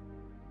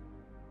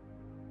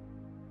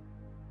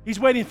 He's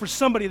waiting for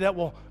somebody that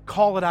will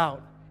call it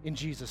out in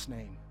Jesus'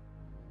 name.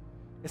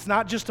 It's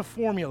not just a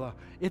formula,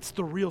 it's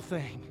the real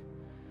thing.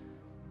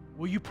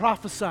 Will you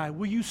prophesy?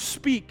 Will you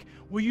speak?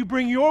 Will you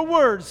bring your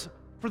words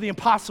for the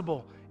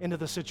impossible into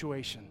the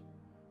situation?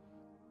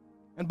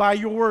 And by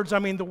your words, I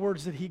mean the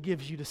words that He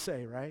gives you to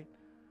say, right?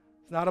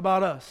 It's not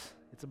about us,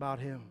 it's about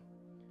Him.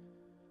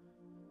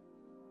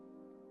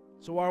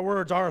 So our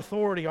words, our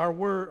authority,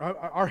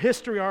 our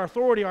history, our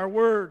authority, our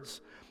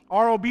words,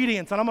 our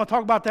obedience, and I'm going to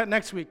talk about that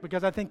next week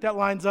because I think that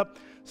lines up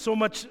so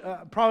much,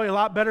 probably a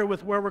lot better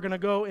with where we're going to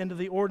go into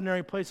the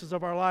ordinary places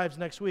of our lives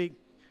next week.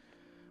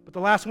 But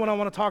the last one I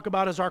want to talk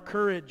about is our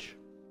courage.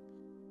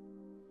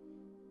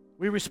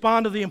 We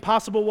respond to the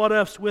impossible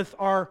what-ifs with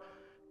our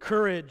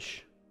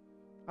courage.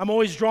 I'm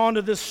always drawn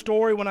to this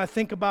story when I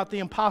think about the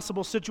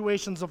impossible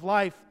situations of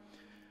life.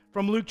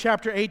 From Luke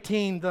chapter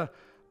 18, the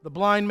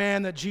blind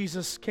man that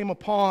Jesus came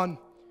upon.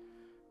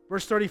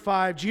 Verse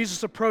 35,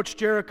 Jesus approached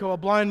Jericho. A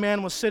blind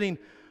man was sitting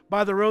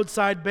by the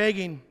roadside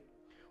begging.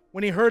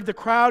 When he heard the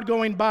crowd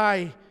going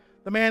by,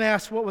 the man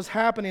asked what was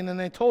happening, and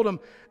they told him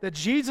that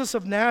Jesus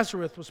of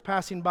Nazareth was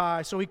passing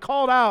by. So he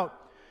called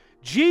out,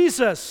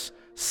 Jesus,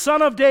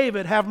 Son of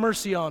David, have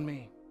mercy on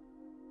me.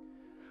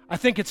 I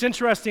think it's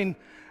interesting.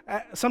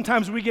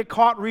 Sometimes we get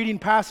caught reading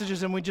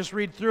passages and we just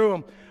read through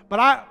them.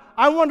 But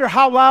I wonder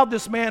how loud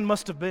this man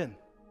must have been.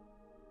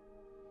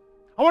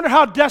 I wonder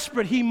how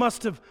desperate he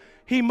must have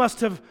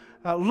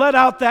let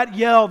out that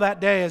yell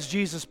that day as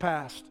Jesus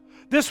passed.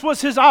 This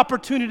was his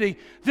opportunity.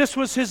 This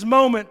was his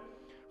moment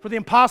for the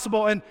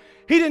impossible. And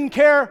he didn't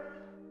care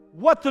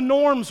what the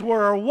norms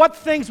were or what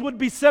things would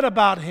be said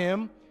about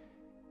him.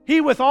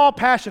 He, with all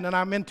passion, and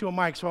I'm into a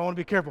mic, so I want to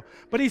be careful,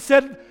 but he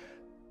said,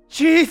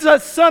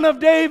 Jesus, Son of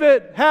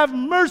David, have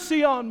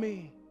mercy on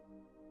me.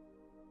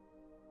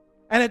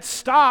 And it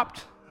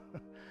stopped,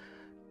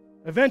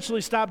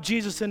 eventually stopped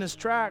Jesus in his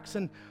tracks.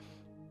 And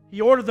He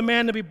ordered the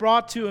man to be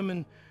brought to him,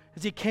 and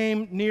as he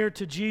came near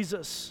to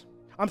Jesus,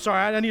 I'm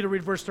sorry, I need to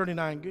read verse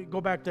 39. Go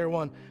back there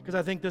one, because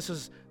I think this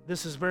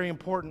is very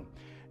important.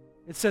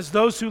 It says,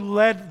 those who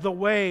led the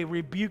way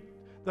rebuked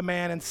the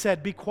man and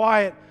said, be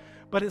quiet.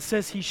 But it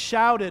says he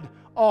shouted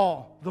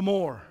all the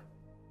more.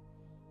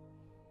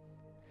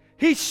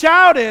 He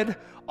shouted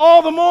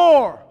all the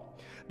more.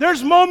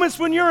 There's moments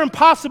when your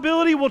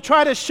impossibility will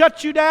try to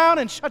shut you down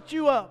and shut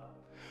you up.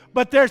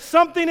 But there's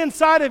something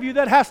inside of you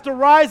that has to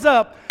rise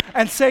up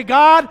and say,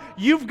 God,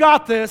 you've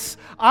got this.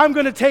 I'm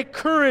going to take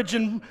courage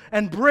and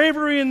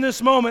bravery in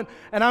this moment,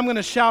 and I'm going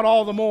to shout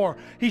all the more.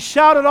 He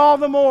shouted all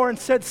the more and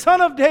said,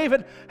 Son of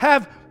David,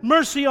 have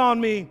mercy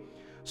on me.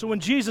 So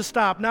when Jesus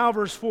stopped, now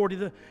verse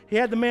 40, he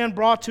had the man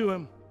brought to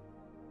him.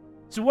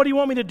 He said, what do you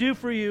want me to do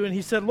for you? And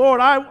he said,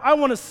 Lord, I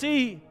want to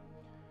see.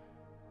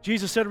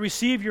 Jesus said,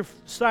 receive your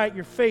sight.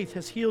 Your faith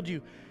has healed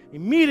you.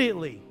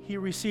 Immediately he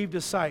received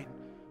his sight.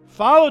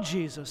 Followed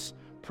Jesus,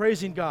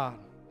 praising God.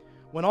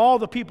 When all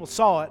the people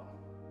saw it,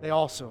 they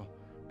also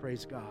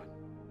praised God.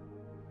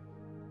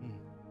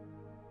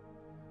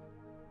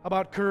 How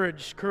about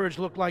courage? Courage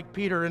looked like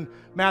Peter in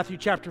Matthew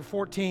chapter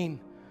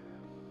 14.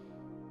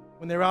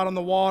 When they were out on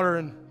the water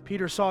and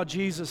Peter saw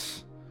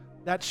Jesus,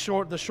 the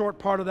short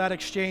part of that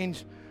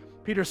exchange,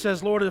 Peter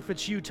says, Lord, if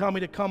it's you, tell me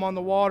to come on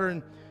the water.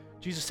 And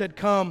Jesus said,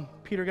 come.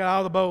 Peter got out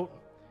of the boat.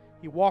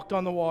 He walked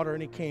on the water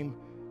and he came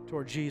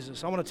toward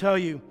Jesus. I want to tell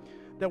you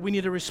that we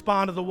need to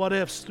respond to the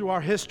what-ifs through our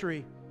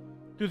history,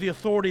 through the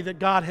authority that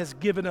God has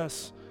given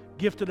us,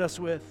 gifted us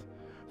with,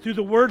 through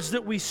the words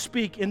that we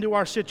speak into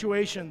our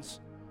situations,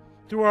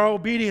 through our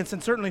obedience,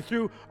 and certainly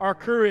through our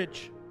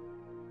courage.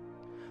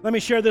 Let me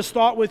share this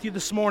thought with you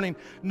this morning.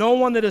 No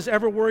one that is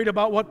ever worried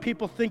about what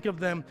people think of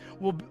them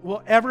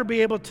will ever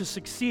be able to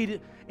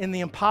succeed in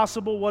the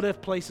impossible what-if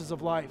places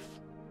of life.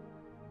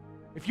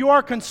 if you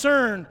are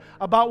concerned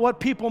about what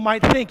people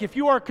might think, if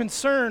you are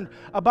concerned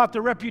about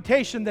the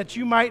reputation that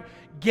you might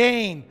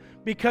gain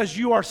because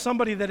you are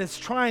somebody that is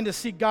trying to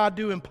see God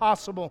do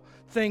impossible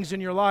things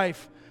in your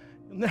life,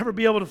 you'll never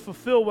be able to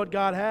fulfill what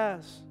God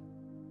has.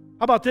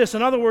 How about this?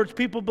 In other words,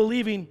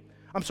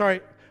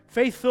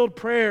 faith-filled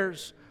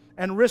prayers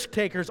and risk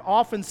takers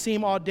often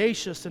seem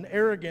audacious and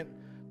arrogant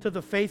to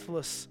the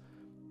faithless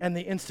and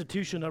the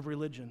institution of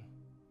religion.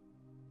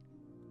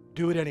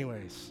 Do it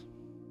anyways.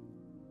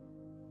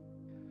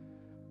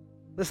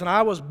 Listen,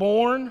 I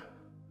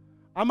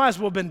might as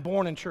well have been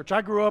born in church.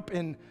 I grew up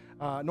in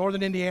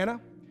northern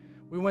Indiana.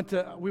 We went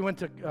to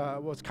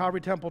was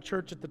Calvary Temple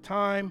Church at the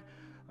time.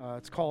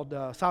 It's called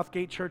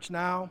Southgate Church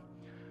now.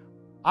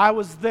 I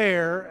was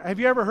there. Have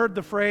you ever heard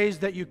the phrase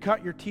that you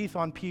cut your teeth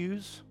on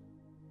pews?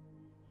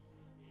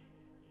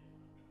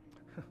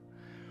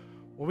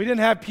 Well, we didn't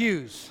have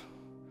pews,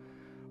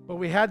 but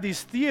we had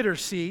these theater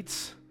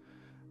seats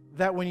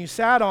that when you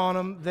sat on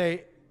them,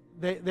 they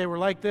were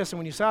like this, and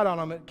when you sat on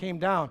them, it came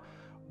down.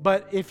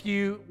 But if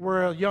you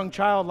were a young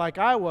child like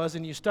I was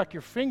and you stuck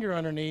your finger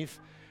underneath,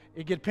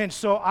 it'd get pinched.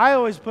 So I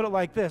always put it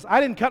like this.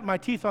 I didn't cut my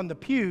teeth on the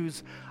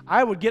pews.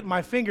 I would get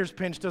my fingers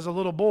pinched as a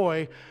little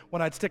boy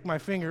when I'd stick my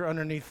finger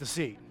underneath the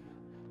seat.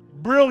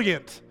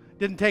 Brilliant.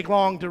 Didn't take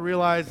long to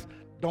realize,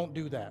 don't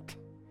do that.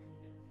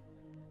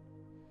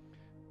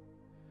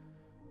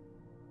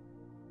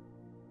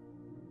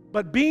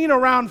 But being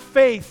around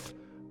faith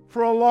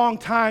for a long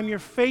time, your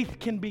faith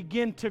can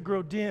begin to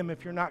grow dim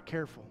if you're not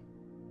careful.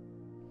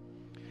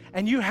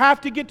 And you have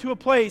to get to a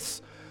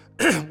place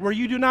where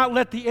you do not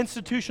let the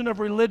institution of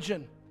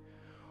religion,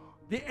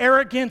 the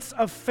arrogance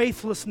of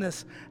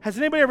faithlessness. Has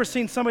anybody ever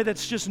seen somebody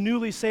that's just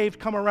newly saved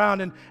come around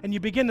and you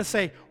begin to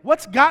say,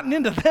 what's gotten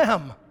into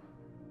them?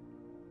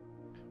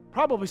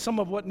 Probably some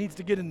of what needs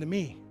to get into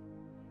me.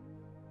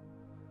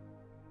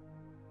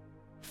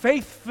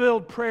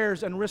 Faith-filled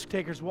prayers and risk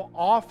takers will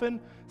often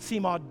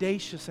seem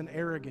audacious and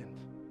arrogant.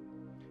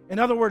 In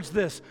other words,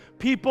 this: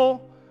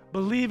 people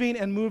believing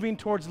and moving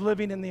towards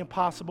living in the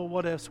impossible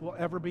what-ifs will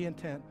ever be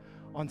intent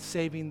on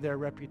saving their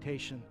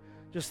reputation.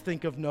 Just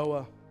think of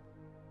Noah.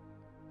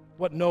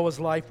 What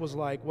Noah's life was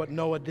like, what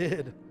Noah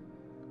did.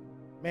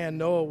 Man,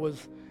 Noah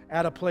was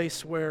at a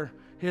place where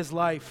his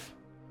life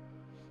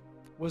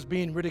was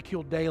being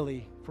ridiculed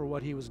daily for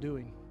what he was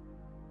doing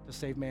to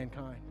save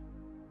mankind.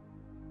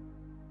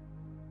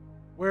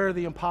 Where are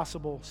the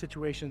impossible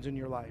situations in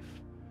your life?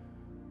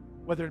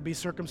 Whether it be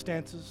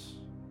circumstances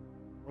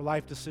or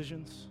life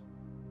decisions.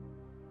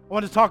 I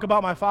want to talk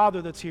about my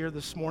father that's here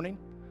this morning.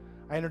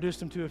 I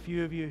introduced him to a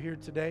few of you here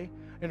today.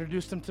 I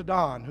introduced him to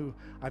Don, who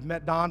I've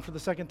met Don for the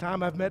second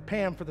time. I've met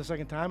Pam for the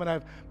second time, and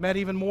I've met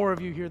even more of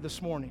you here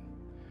this morning.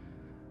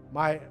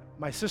 My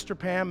sister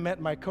Pam met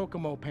my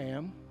Kokomo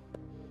Pam.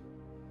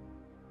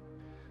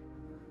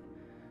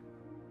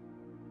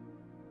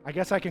 I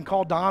guess I can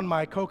call Don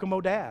my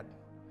Kokomo dad.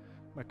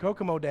 My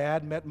Kokomo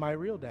dad met my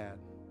real dad.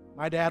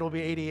 My dad will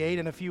be 88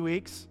 in a few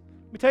weeks.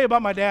 Let me tell you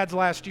about my dad's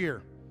last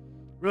year.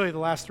 Really, the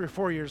last 3 or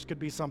 4 years could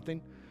be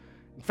something.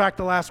 In fact,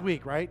 the last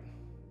week, right?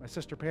 My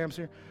sister Pam's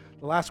here.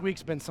 The last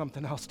week's been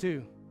something else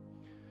too.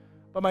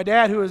 But my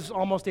dad, who is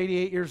almost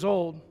 88 years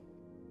old,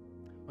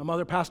 my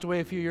mother passed away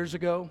a few years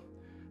ago.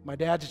 My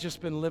dad's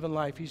just been living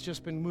life. He's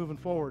just been moving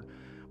forward.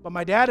 But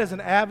my dad is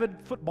an avid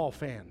football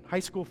fan, high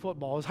school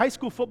football. Is high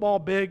school football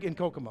big in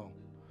Kokomo?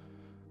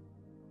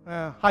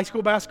 High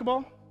school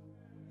basketball?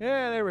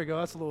 Yeah, there we go.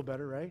 That's a little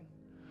better, right?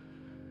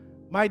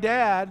 My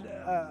dad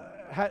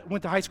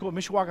went to high school at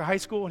Mishawaka High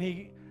School, and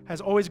he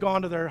has always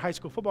gone to their high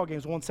school football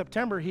games. Well, in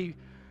September, he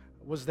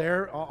was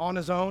there on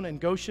his own in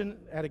Goshen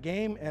at a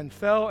game and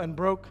fell and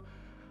broke,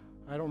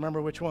 I don't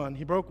remember which one.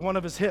 He broke one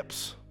of his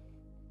hips.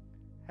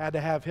 Had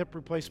to have hip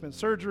replacement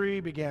surgery.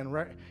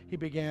 He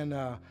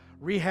began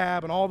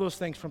rehab and all those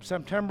things from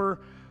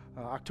September,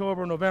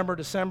 October, November,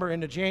 December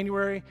into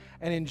January.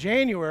 And in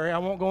January, I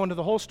won't go into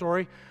the whole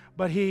story,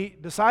 but he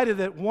decided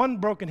that one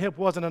broken hip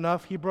wasn't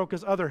enough. He broke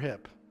his other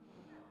hip.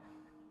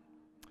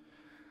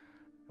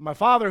 My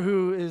father,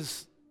 who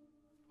is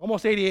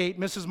almost 88,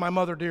 misses my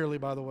mother dearly,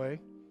 by the way,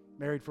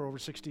 married for over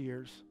 60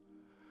 years,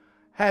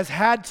 has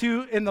had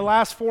to, in the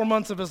last 4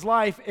 months of his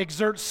life,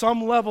 exert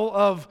some level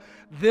of,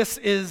 this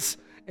is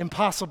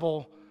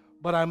impossible,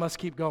 but I must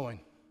keep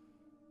going.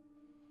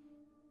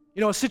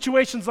 You know,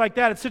 situations like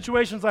that, it's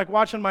situations like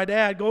watching my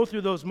dad go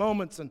through those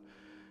moments and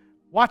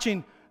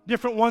watching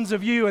different ones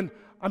of you, and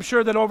I'm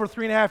sure that over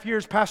 3.5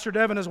 years, Pastor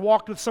Devin has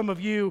walked with some of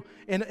you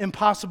in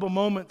impossible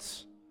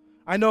moments.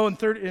 I know in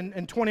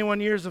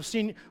 21 years of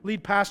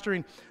lead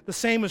pastoring, the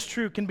same is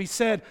true, can be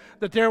said,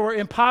 that there were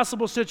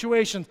impossible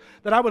situations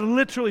that I would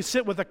literally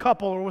sit with a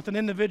couple or with an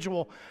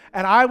individual,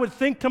 and I would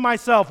think to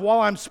myself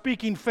while I'm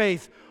speaking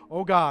faith,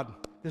 oh God,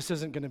 this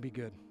isn't going to be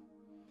good.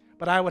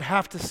 But I would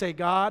have to say,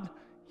 God,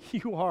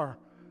 you are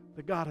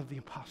the God of the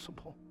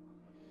impossible.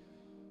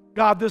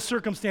 God, this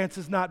circumstance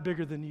is not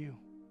bigger than you.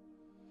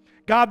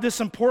 God, this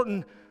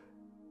important,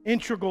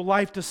 integral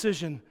life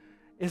decision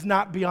is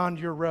not beyond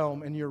your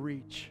realm and your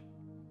reach.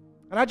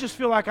 And I just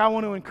feel like I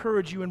want to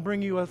encourage you and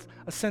bring you a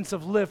sense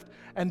of lift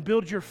and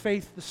build your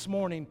faith this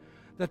morning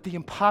that the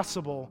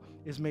impossible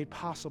is made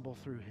possible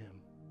through Him.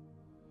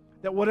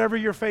 That whatever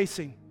you're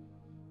facing,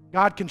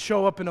 God can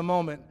show up in a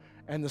moment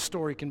and the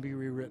story can be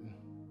rewritten.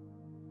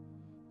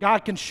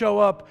 God can show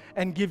up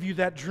and give you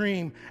that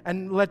dream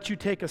and let you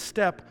take a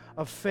step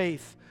of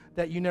faith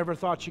that you never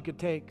thought you could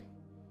take.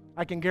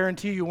 I can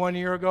guarantee you 1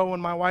 year ago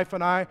when my wife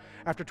and I,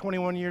 after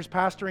 21 years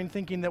pastoring,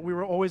 thinking that we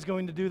were always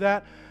going to do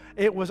that,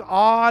 it was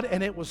odd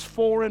and it was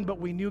foreign, but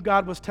we knew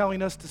God was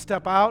telling us to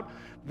step out.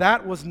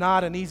 That was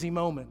not an easy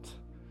moment.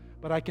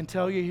 But I can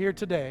tell you here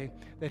today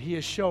that He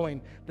is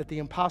showing that the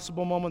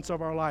impossible moments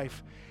of our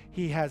life,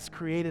 He has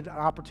created an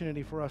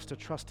opportunity for us to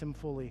trust Him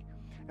fully,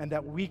 and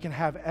that we can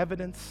have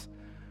evidence,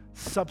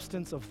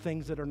 substance of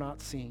things that are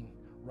not seen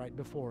right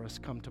before us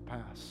come to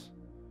pass.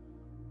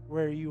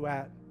 Where are you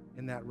at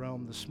in that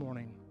realm this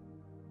morning?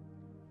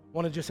 I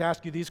want to just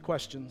ask you these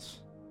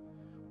questions.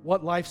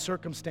 What life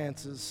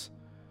circumstances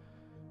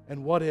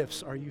and what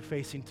ifs are you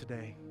facing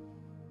today?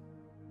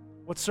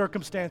 What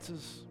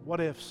circumstances, what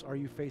ifs are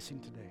you facing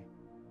today?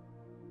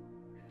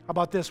 How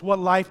about this? What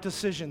life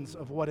decisions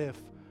of what if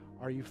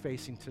are you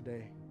facing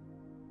today?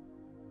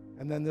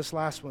 And then this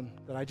last one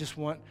that I just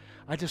want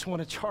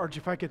to charge.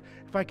 If I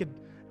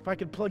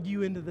could plug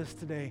you into this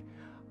today,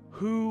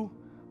 who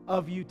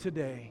of you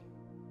today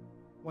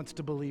wants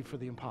to believe for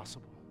the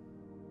impossible?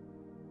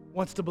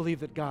 Wants to believe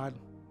that God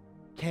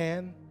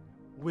can,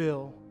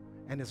 will,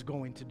 and is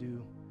going to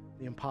do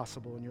the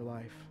impossible in your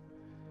life?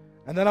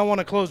 And then I want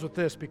to close with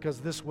this, because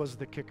this was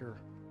the kicker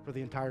for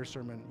the entire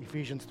sermon.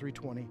 Ephesians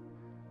 3:20.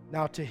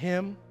 Now to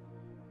Him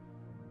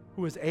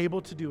who is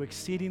able to do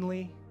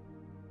exceedingly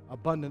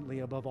abundantly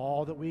above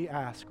all that we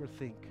ask or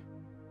think,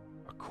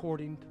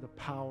 according to the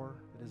power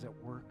that is at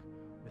work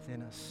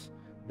within us.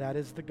 That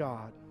is the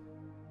God.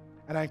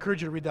 And I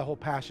encourage you to read that whole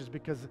passage,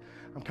 because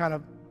I'm kind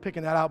of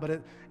picking that out,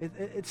 but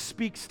it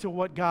speaks to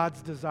what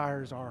God's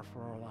desires are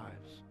for our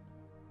lives.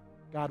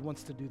 God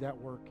wants to do that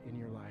work in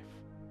your life.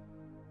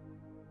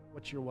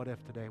 What's your what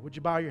if today? Would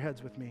you bow your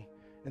heads with me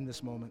in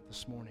this moment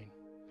this morning?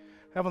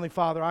 Heavenly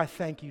Father, I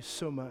thank you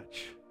so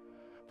much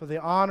for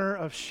the honor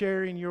of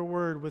sharing your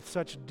word with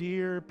such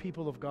dear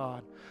people of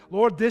God.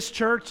 Lord, this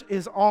church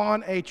is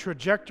on a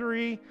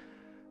trajectory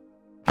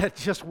that,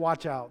 just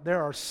watch out.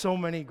 There are so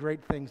many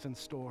great things in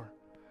store.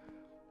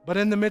 But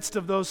in the midst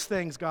of those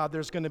things, God,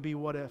 there's going to be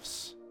what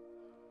ifs.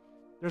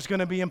 There's going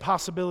to be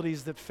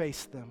impossibilities that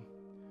face them.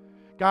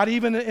 God,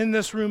 even in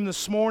this room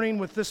this morning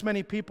with this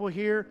many people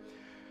here,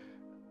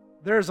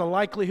 there's a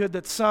likelihood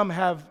that some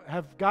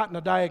have gotten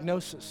a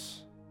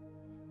diagnosis.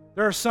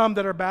 There are some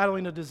that are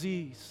battling a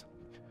disease.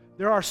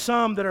 There are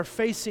some that are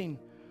facing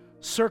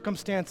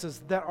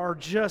circumstances that are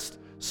just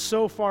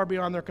so far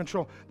beyond their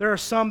control. There are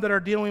some that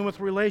are dealing with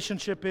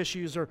relationship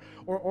issues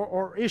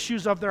or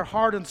issues of their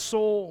heart and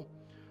soul,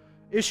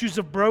 issues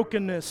of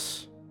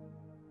brokenness.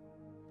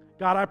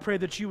 God, I pray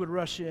that you would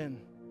rush in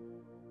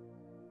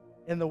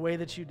the way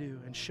that you do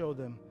and show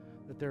them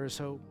that there is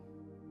hope.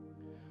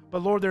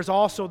 But Lord, there's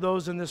also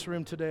those in this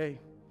room today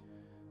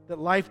that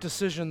life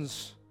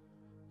decisions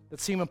that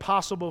seem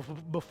impossible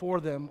before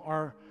them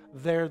are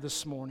there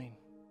this morning.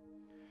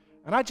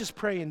 And I just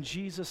pray in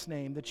Jesus'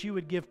 name that you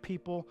would give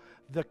people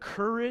the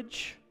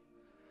courage,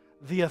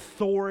 the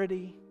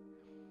authority,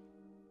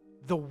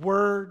 the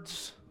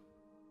words,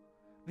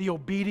 the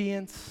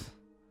obedience.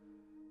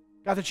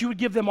 God, that you would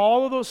give them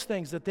all of those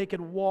things that they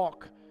could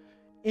walk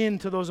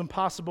into those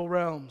impossible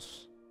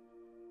realms.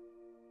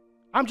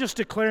 I'm just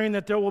declaring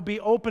that there will be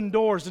open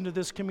doors into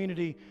this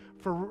community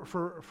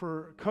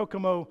for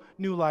Kokomo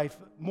New Life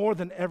more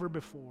than ever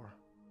before.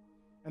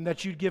 And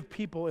that you'd give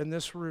people in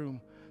this room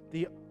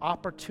the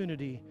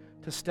opportunity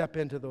to step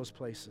into those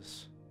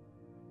places.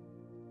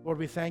 Lord,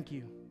 we thank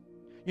you.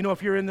 You know,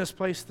 if you're in this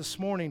place this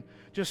morning,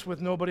 just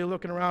with nobody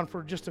looking around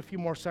for just a few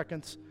more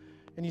seconds,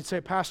 and you'd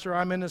say, Pastor,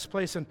 I'm in this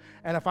place, and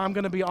if I'm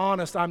going to be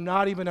honest, I'm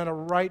not even in a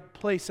right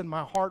place in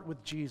my heart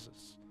with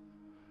Jesus.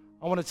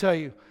 I want to tell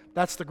you,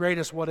 that's the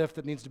greatest what if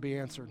that needs to be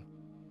answered.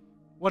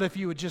 What if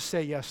you would just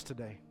say yes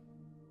today?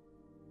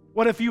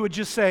 What if you would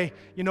just say,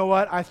 you know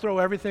what, I throw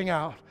everything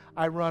out.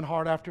 I run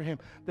hard after Him.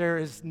 There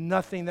is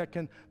nothing that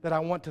I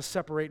want to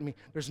separate me.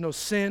 There's no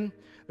sin.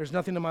 There's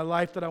nothing in my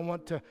life that I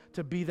want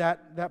to be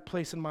that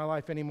place in my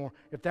life anymore.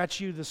 If that's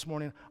you this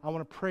morning, I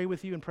want to pray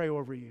with you and pray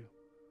over you.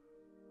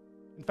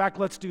 In fact,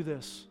 let's do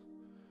this.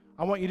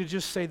 I want you to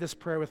just say this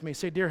prayer with me.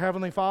 Say, Dear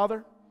Heavenly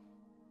Father,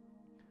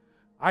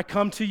 I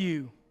come to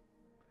you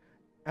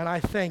and I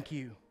thank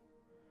you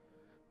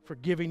for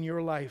giving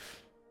your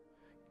life,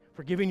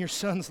 for giving your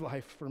Son's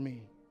life for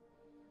me.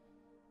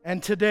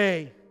 And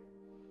today,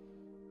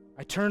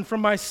 I turn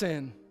from my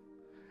sin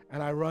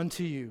and I run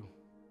to you.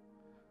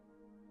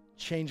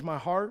 Change my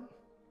heart,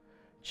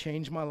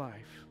 change my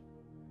life.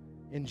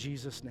 In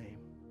Jesus' name,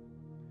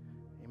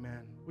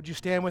 amen. Would you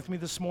stand with me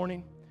this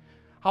morning?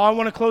 How I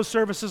want to close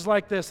services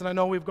like this, and I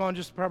know we've gone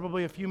just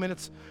probably a few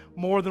minutes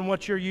more than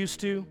what you're used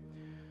to,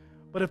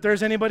 but if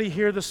there's anybody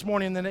here this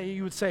morning, then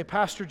you would say,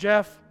 Pastor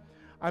Jeff,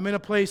 I'm in a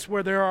place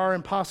where there are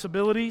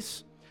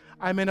impossibilities.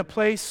 I'm in a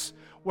place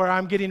where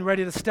I'm getting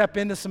ready to step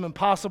into some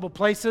impossible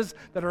places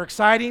that are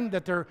exciting,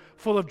 that they're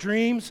full of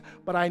dreams,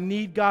 but I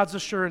need God's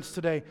assurance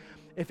today.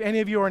 If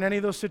any of you are in any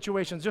of those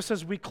situations, just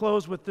as we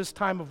close with this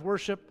time of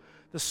worship,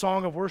 the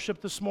song of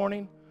worship this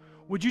morning,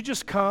 would you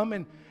just come,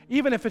 and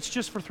even if it's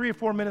just for 3 or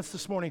 4 minutes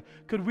this morning,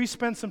 could we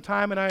spend some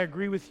time, and I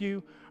agree with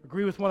you,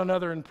 agree with one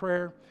another in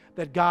prayer,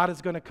 that God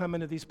is going to come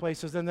into these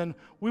places, and then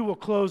we will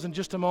close in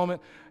just a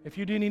moment. If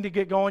you do need to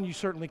get going, you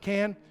certainly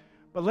can,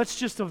 but let's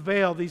just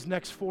avail these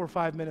next 4 or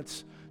 5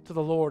 minutes to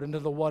the Lord and to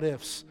the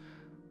what-ifs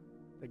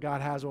that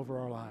God has over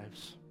our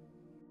lives.